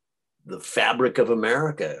 the fabric of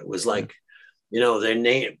America. It was like, you know, they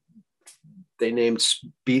named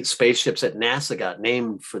spaceships at NASA got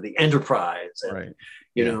named for the Enterprise. And, right.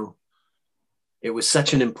 You know, it was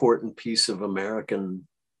such an important piece of American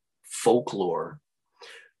folklore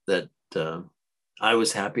that I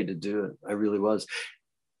was happy to do it. I really was.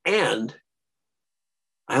 And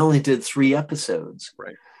I only did 3 episodes.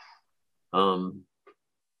 Right.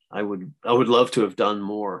 I would love to have done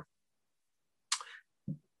more,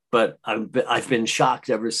 but I've been shocked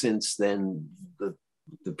ever since then.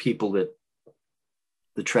 The people the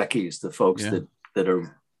Trekkies, the folks that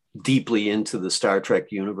are deeply into the Star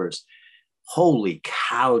Trek universe, holy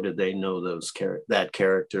cow, did they know that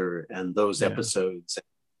character and those episodes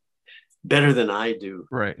better than I do?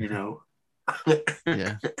 Right. You know.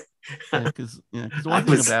 Yeah. Because the one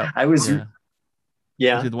thing about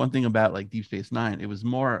the one thing about like Deep Space Nine, it was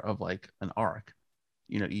more of like an arc.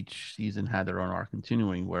 You know, each season had their own arc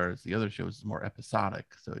continuing, whereas the other shows is more episodic.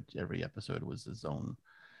 So every episode was its own,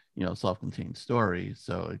 you know, self-contained story.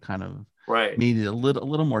 So it kind of made it a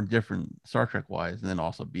little more different Star Trek wise, and then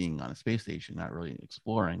also being on a space station, not really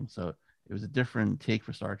exploring. So it was a different take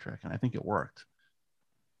for Star Trek, and I think it worked.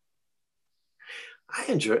 I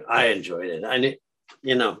enjoyed it. And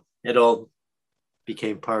you know, it all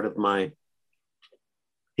became part of my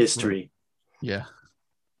history. Yeah.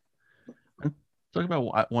 Talk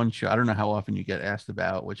about one show I don't know how often you get asked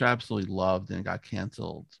about, which I absolutely loved and got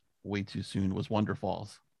canceled way too soon, was Wonder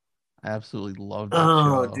Falls. I absolutely loved that show.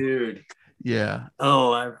 Oh, dude. Yeah.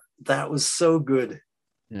 Oh, that was so good.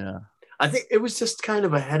 Yeah. I think it was just kind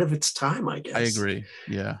of ahead of its time, I guess. I agree.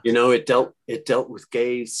 Yeah. You know, it dealt with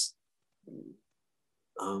gays,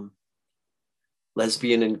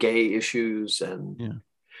 lesbian and gay issues, and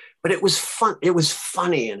but it was fun. It was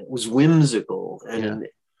funny and it was whimsical and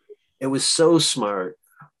it was so smart.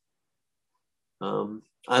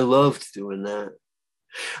 I loved doing that.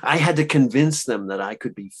 I had to convince them that I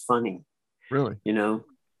could be funny. Really? You know?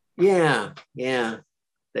 Yeah.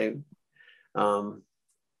 They,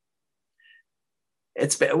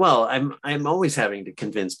 it's been, well, I'm always having to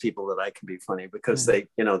convince people that I can be funny because they,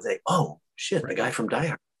 oh shit, the guy from Die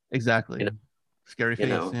Hard. Exactly. You know? Scary face.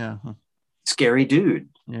 Yeah. Scary dude.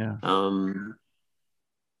 Yeah.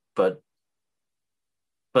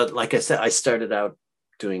 But like I said, I started out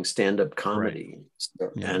doing stand-up comedy,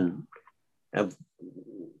 and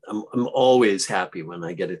I'm always happy when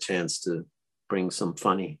I get a chance to bring some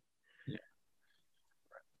funny. Yeah.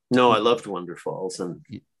 No, I loved Wonder Falls, and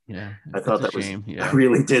I thought that was shame. I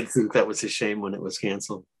really did think that was a shame when it was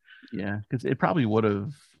canceled. Yeah, because it probably would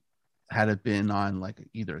have, had it been on like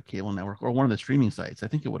either a cable network or one of the streaming sites, I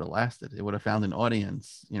think it would have lasted. It would have found an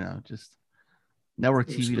audience. You know, just network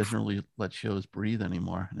TV doesn't really let shows breathe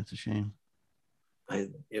anymore, and it's a shame.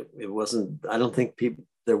 It wasn't. I don't think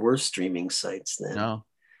there were streaming sites then.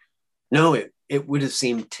 No, it would have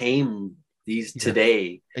seemed tame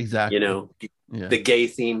today. Exactly. You know, the gay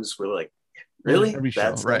themes were like, really? Every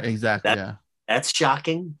show. Right. Exactly. That's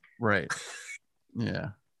shocking. Right. Yeah.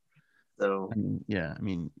 So I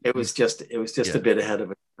mean, it was just a bit ahead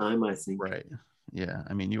of its time, I think. Right. Yeah.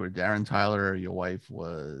 I mean, you were Darren Tyler, your wife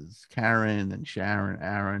was Karen, then Sharon,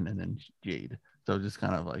 Aaron, and then Jade. So just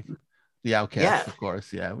kind of like the outcast, of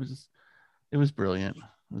course. Yeah. It was brilliant.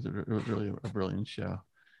 It was really a brilliant show.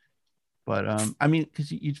 But I mean,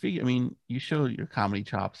 because you'd figure, I mean, you showed your comedy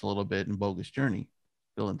chops a little bit in Bogus Journey.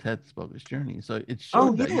 Bill and Ted's Bogus Journey. So it Oh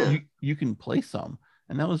showed that yeah, you can play some,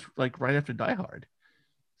 and that was like right after Die Hard.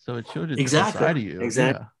 So it showed a different exactly, side of you.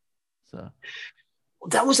 exactly. Yeah. So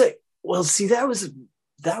That was a well. See, that was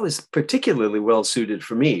particularly well suited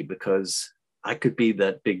for me because I could be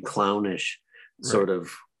that big clownish right, sort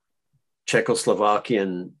of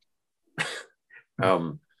Czechoslovakian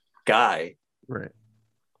guy, right,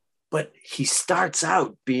 but he starts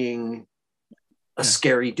out being a yeah,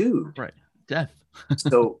 scary dude. right. Death.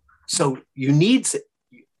 So you need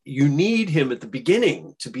him at the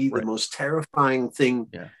beginning to be the Right. most terrifying thing,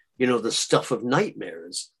 Yeah. the stuff of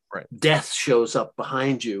nightmares. Right. Death shows up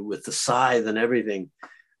behind you with the scythe and everything,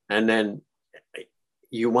 and then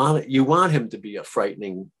you want him to be a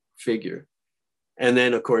frightening figure. And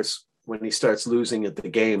then of course when he starts losing at the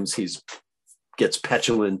games, he's gets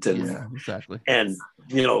petulant and Yeah. Exactly. and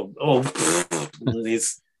he's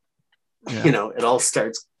Yeah. it all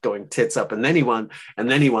starts going tits up, and then he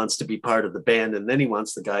wants to be part of the band, and then he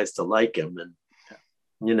wants the guys to like him, and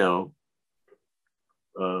you know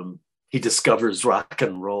he discovers rock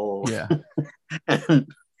and roll. Yeah.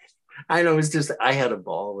 And I know, it's just, I had a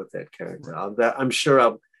ball with that character. I'm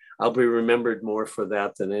sure I'll be remembered more for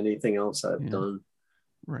that than anything else I've done.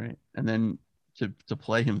 Right. And then to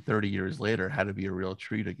play him 30 years later had to be a real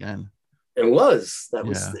treat again. It was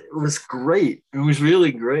great. It was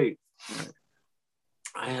really great.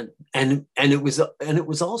 And it was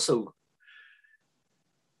also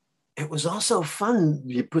fun.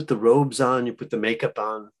 You put the robes on, you put the makeup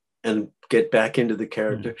on, and get back into the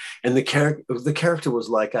character. And the character was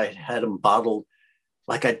like I had him bottled,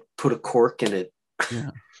 like I put a cork in it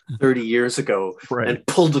 30 years ago, and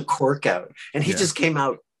pulled the cork out, and he just came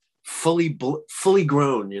out fully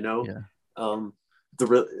grown.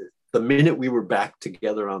 The minute we were back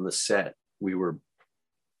together on the set, we were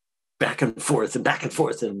back and forth, and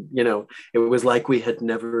it was like we had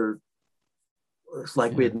never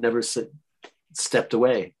stepped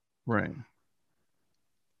away. Right.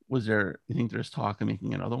 Was there, you think there's talk of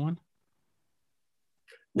making another one?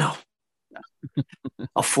 No.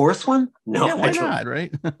 A fourth one? No. Yeah, why not,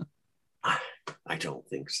 right? I don't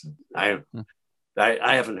think so. I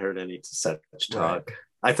haven't heard any such talk. Right.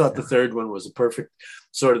 I thought the third one was the perfect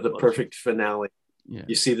finale. Yeah.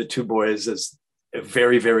 You see the two boys as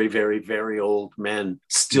very, very, very, very old men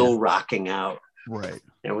still rocking out. Right.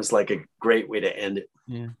 It was like a great way to end it.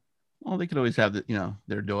 Yeah. Well, they could always have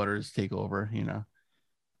their daughters take over,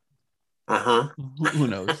 Uh-huh. Who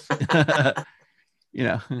knows?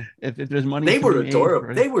 If there's money. They were adorable.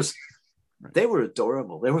 Right? They were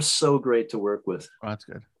adorable. They were so great to work with. Oh, that's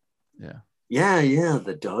good. Yeah. Yeah.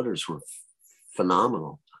 The daughters were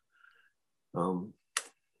phenomenal. I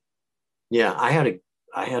had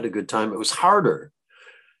a good time. It was harder.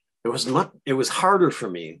 It was harder for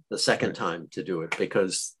me the second time to do it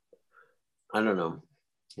because I don't know,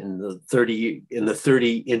 in the 30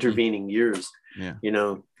 intervening years,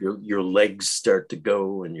 your legs start to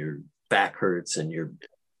go and your back hurts and you're,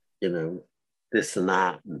 this and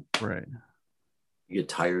that. And you get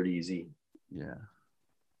tired easy. Yeah.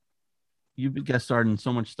 You've been guest starred in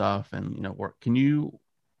so much stuff and, work. Can you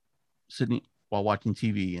sit while watching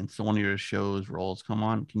TV and so one of your shows roles come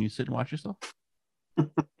on? Can you sit and watch yourself?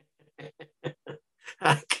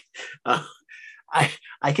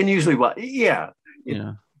 I can usually watch. Yeah.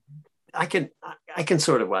 Yeah. I can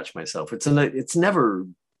sort of watch myself. It's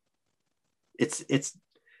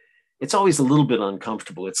always a little bit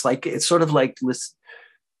uncomfortable. It's sort of like, listen,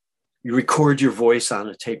 you record your voice on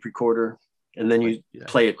a tape recorder and then you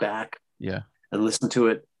play it back and listen to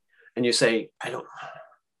it. And you say, I don't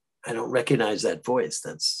recognize that voice.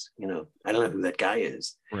 That's, I don't know who that guy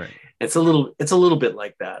is. Right. It's a little bit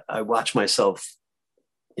like that. I watch myself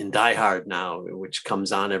in Die Hard now, which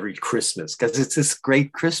comes on every Christmas because it's this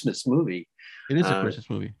great Christmas movie. It is a Christmas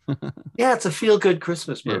movie. Yeah, it's a feel-good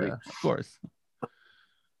Christmas movie. Yeah, of course.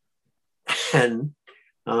 And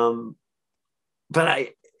but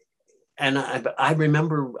I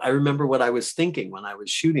remember what I was thinking when I was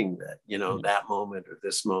shooting that, that moment or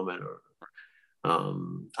this moment, or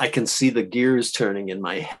I can see the gears turning in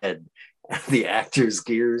my head, the actor's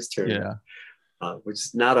gears turning. Yeah. Which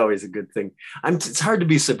is not always a good thing. It's hard to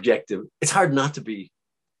be subjective. It's hard not to be.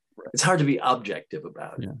 It's hard to be objective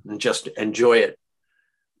about it and just enjoy it.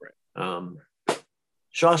 Right.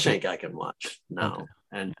 Shawshank I can watch now,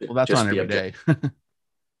 and that's on every day.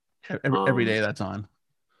 every day that's on.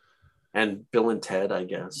 And Bill and Ted, I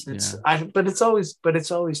guess. But it's always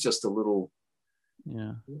just a little.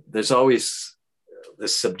 Yeah. There's always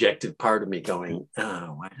this subjective part of me going,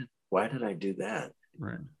 "Oh, why did I do that?"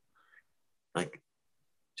 Right. Like,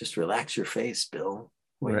 just relax your face, Bill.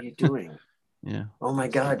 What are you doing? Yeah. Oh my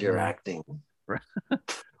God, you're acting. Right.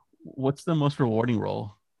 What's the most rewarding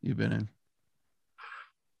role you've been in?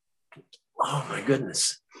 Oh my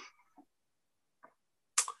goodness.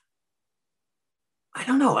 I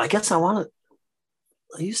don't know. I guess I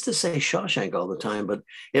used to say Shawshank all the time, but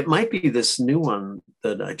it might be this new one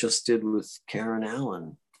that I just did with Karen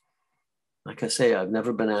Allen. Like I say, I've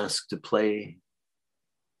never been asked to play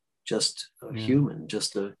just a human,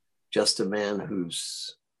 just a man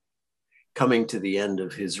who's coming to the end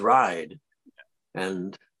of his ride,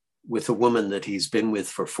 and with a woman that he's been with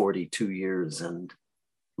for 42 years and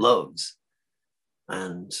loves,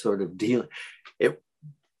 and sort of dealing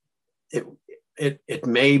it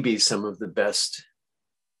may be some of the best.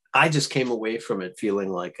 I just came away from it feeling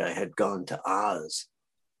like I had gone to Oz,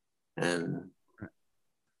 and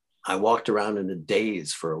I walked around in a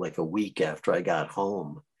daze for like a week after I got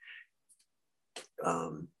home.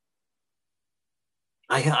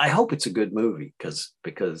 I hope it's a good movie because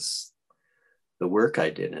the work I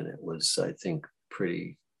did in it was, I think,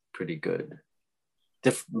 pretty good.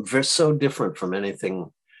 So different from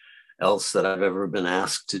anything else that I've ever been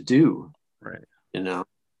asked to do. Right. You know,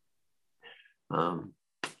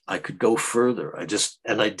 I could go further. I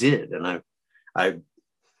did, and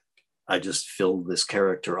I just filled this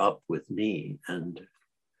character up with me, and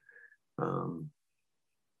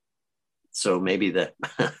so maybe that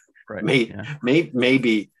right. maybe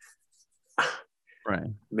right.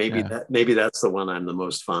 maybe that's the one I'm the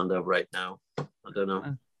most fond of right now. I don't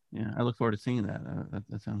know. Yeah, I look forward to seeing that.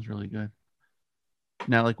 That sounds really good.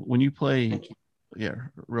 Now, like when you play,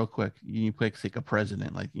 real quick, you play like a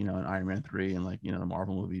president, like in Iron Man 3 and like the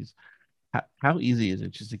Marvel movies. How easy is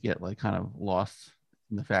it just to get like kind of lost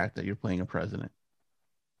in the fact that you're playing a president?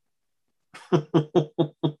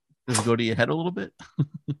 Does it go to your head a little bit?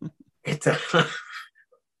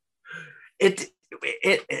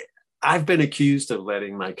 I've been accused of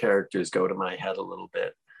letting my characters go to my head a little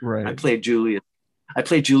bit. Right. I played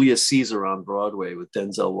Julius Caesar on Broadway with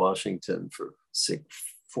Denzel Washington for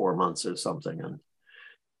 4 months or something,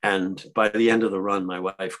 and by the end of the run, my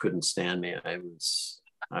wife couldn't stand me. I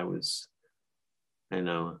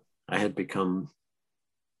had become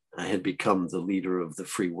the leader of the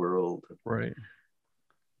free world. Right.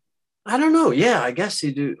 I don't know. Yeah, I guess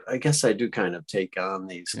you do. I guess I do kind of take on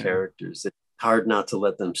these characters. It's hard not to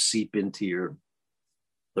let them seep into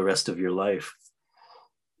the rest of your life.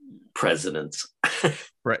 Presidents.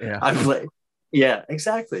 Right. Yeah. I've like, yeah,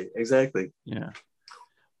 exactly. Yeah.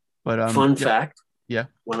 But fun fact. Yeah.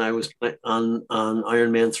 When I was on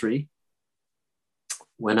Iron Man 3,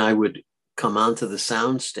 when I would come onto the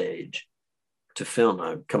sound stage to film,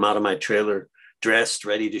 I'd come out of my trailer dressed,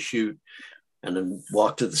 ready to shoot, and then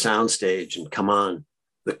walk to the sound stage and come on.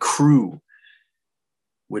 The crew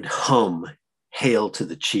would hum "Hail to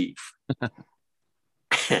the Chief,"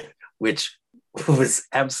 which was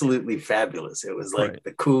absolutely fabulous. It was like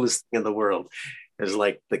the coolest thing in the world. It was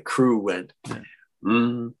like the crew went,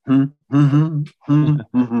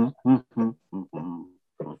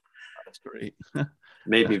 That's great.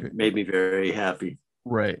 made me very happy.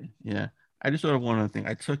 Right. Yeah. I just sort of one other thing.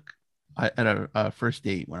 I had a first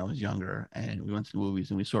date when I was younger, and we went to the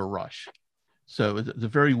movies and we saw Rush. So it was a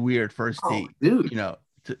very weird first date, dude.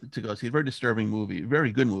 To go see a very disturbing movie,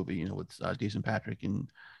 very good movie, with Jason Patric and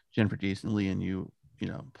Jennifer Jason Leigh, and you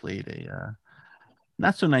played a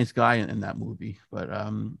not so nice guy in that movie. But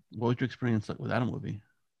what was your experience like with that movie?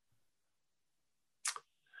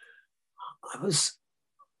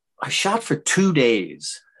 I shot for 2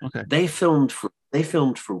 days. Okay. They filmed for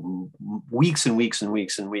weeks and weeks and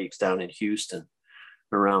weeks and weeks down in Houston,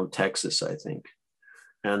 around Texas, I think.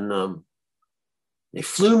 And they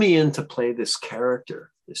flew me in to play this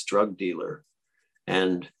character, this drug dealer,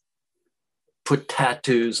 and put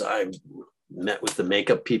tattoos. I met with the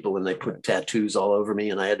makeup people and they put tattoos all over me,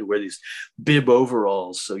 and I had to wear these bib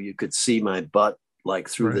overalls so you could see my butt like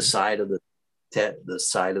through the side of the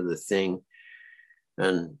thing.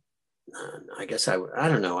 And I guess I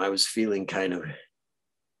don't know. I was feeling kind of.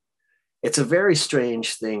 It's a very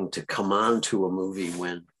strange thing to come on to a movie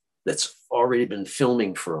that's already been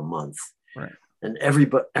filming for a month, right? And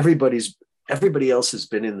everybody else has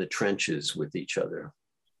been in the trenches with each other.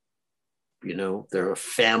 They're a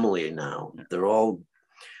family now. They're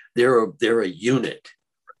a unit,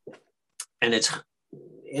 and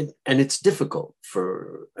it's difficult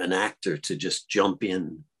for an actor to just jump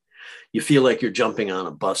in. You feel like you're jumping on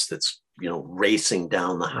a bus that's racing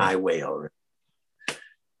down the highway already.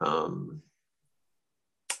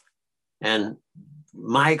 And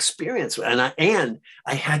my experience, and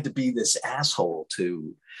I had to be this asshole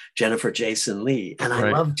to Jennifer Jason Leigh, and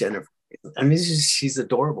I love Jennifer. I mean, she's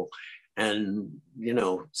adorable, and, you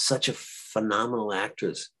know, such a phenomenal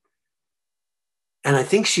actress. And I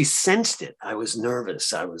think she sensed it. I was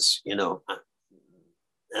nervous. I was, you know,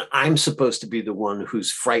 I'm supposed to be the one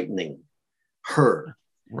who's frightening her.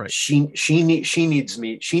 Right. She needs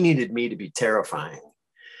me. She needed me to be terrifying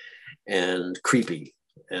and creepy.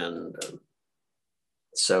 And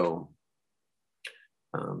so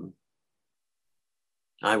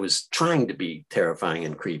I was trying to be terrifying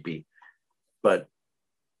and creepy, but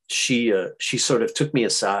she sort of took me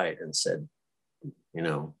aside and said, you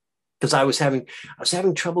know, because I was having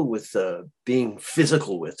trouble with being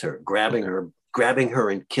physical with her, grabbing her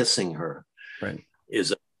and kissing her. Right.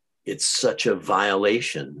 It's such a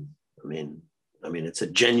violation. I mean, it's a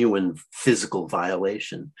genuine physical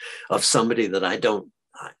violation of somebody that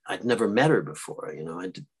I'd never met her before. You know,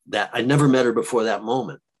 I'd never met her before that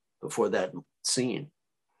moment, before that scene.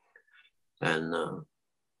 And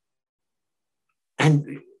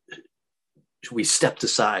we stepped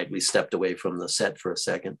aside. We stepped away from the set for a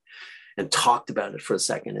second and talked about it for a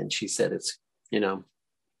second. And she said, it's, you know,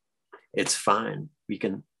 it's fine. We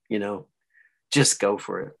can, you know, just go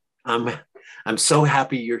for it. I'm so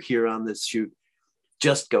happy you're here on this shoot.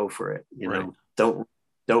 Just go for it. You know, don't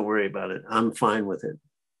worry about it. I'm fine with it.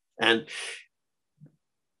 And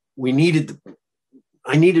I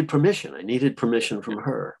needed permission. I needed permission from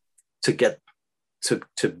her to get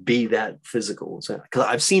to be that physical. Because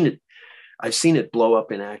I've seen it blow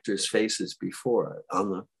up in actors' faces before.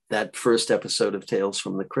 On that first episode of Tales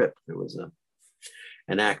from the Crypt, there was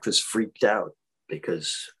an actress freaked out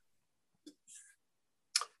because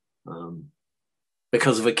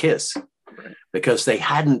of a kiss, because they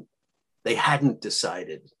hadn't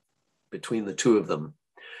decided between the two of them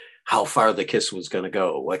how far the kiss was going to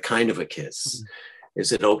go, what kind of a kiss.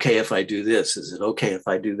 Is it okay if I do this? Is it okay if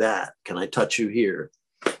I do that? Can I touch you here?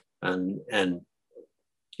 And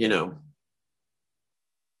you know,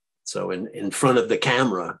 so in front of the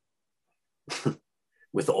camera,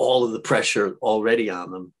 with all of the pressure already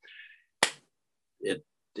on them,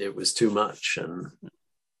 it was too much. And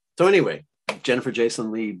so anyway, Jennifer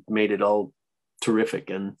Jason Leigh made it all terrific.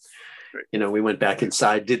 And, you know, we went back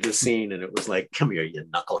inside, did the scene, and it was like, come here, you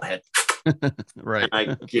knucklehead. Right.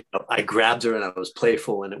 And I grabbed her and I was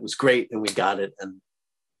playful, and it was great. And we got it and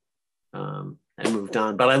moved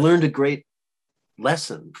on. But I learned a great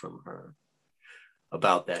lesson from her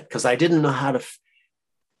about that, because I didn't know how to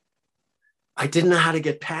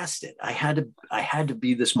get past it. I had to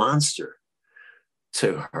be this monster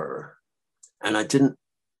to her. And I didn't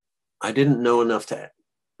know enough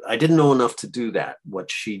to do that, what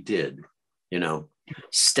she did, you know,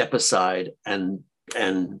 step aside and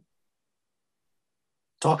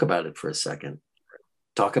talk about it for a second.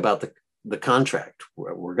 Talk about the contract.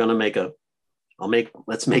 We're going to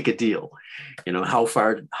let's make a deal. You know, how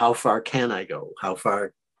far can I go? How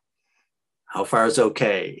far is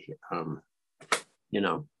okay? You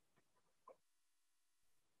know.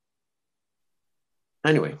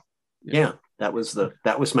 Anyway, yeah, that was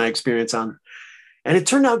my experience on, and it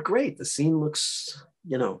turned out great. The scene looks,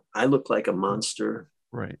 you know, I look like a monster,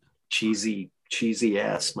 right? Cheesy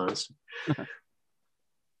ass monster.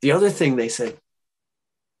 The other thing that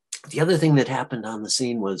happened on the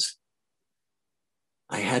scene was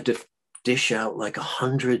I had to dish out like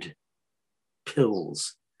 100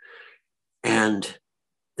 pills, and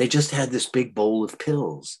they just had this big bowl of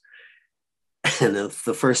pills. And the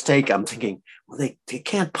first take, I'm thinking, well, they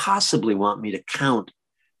can't possibly want me to count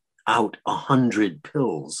out 100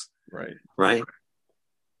 pills. Right.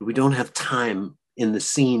 We don't have time in the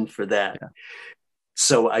scene for that. Yeah.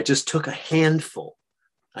 So I just took a handful.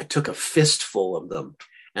 I took a fistful of them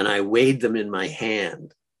and I weighed them in my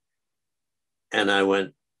hand. And I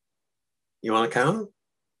went, you want to count them?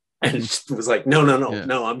 And it was like,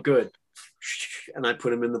 no, I'm good. And I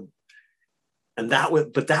put them in and that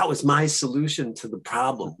was my solution to the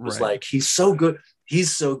problem. It was like, he's so good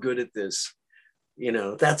at this, you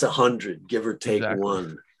know, that's 100, give or take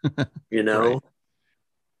one, you know?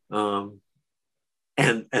 Right.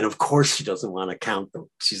 And of course she doesn't want to count them.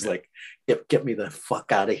 She's like, get me the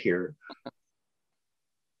fuck out of here.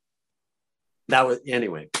 That was,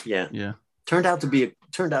 anyway. Yeah. Turned out to be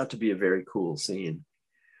a very cool scene.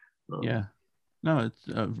 Yeah. No, it's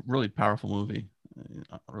a really powerful movie,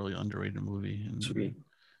 a really underrated movie. And,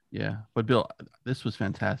 yeah. But Bill, this was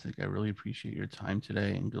fantastic. I really appreciate your time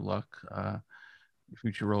today, and good luck your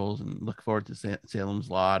future roles, and look forward to Salem's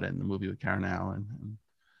Lot and the movie with Karen Allen.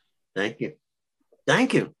 Thank you.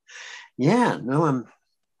 Yeah, no,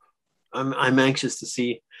 I'm anxious to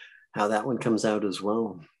see how that one comes out as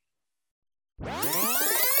well.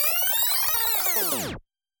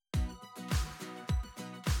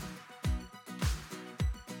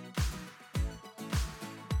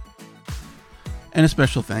 And a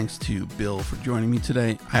special thanks to Bill for joining me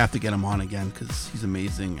today. I have to get him on again because he's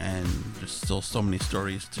amazing and there's still so many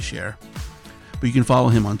stories to share. But you can follow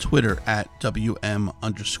him on Twitter at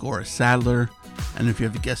WM_Sadler. And if you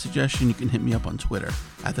have a guest suggestion, you can hit me up on Twitter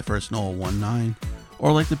at TheFirstNoel19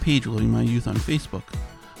 or like the page Living My Youth on Facebook.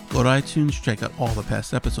 Go to iTunes, check out all the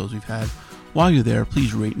past episodes we've had. While you're there,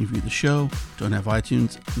 please rate and review the show. Don't have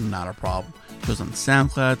iTunes? Not a problem. Show's on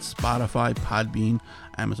SoundCloud, Spotify, Podbean,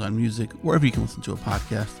 Amazon Music, wherever you can listen to a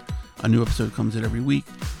podcast. A new episode comes in every week.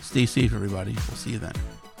 Stay safe, everybody. We'll see you then.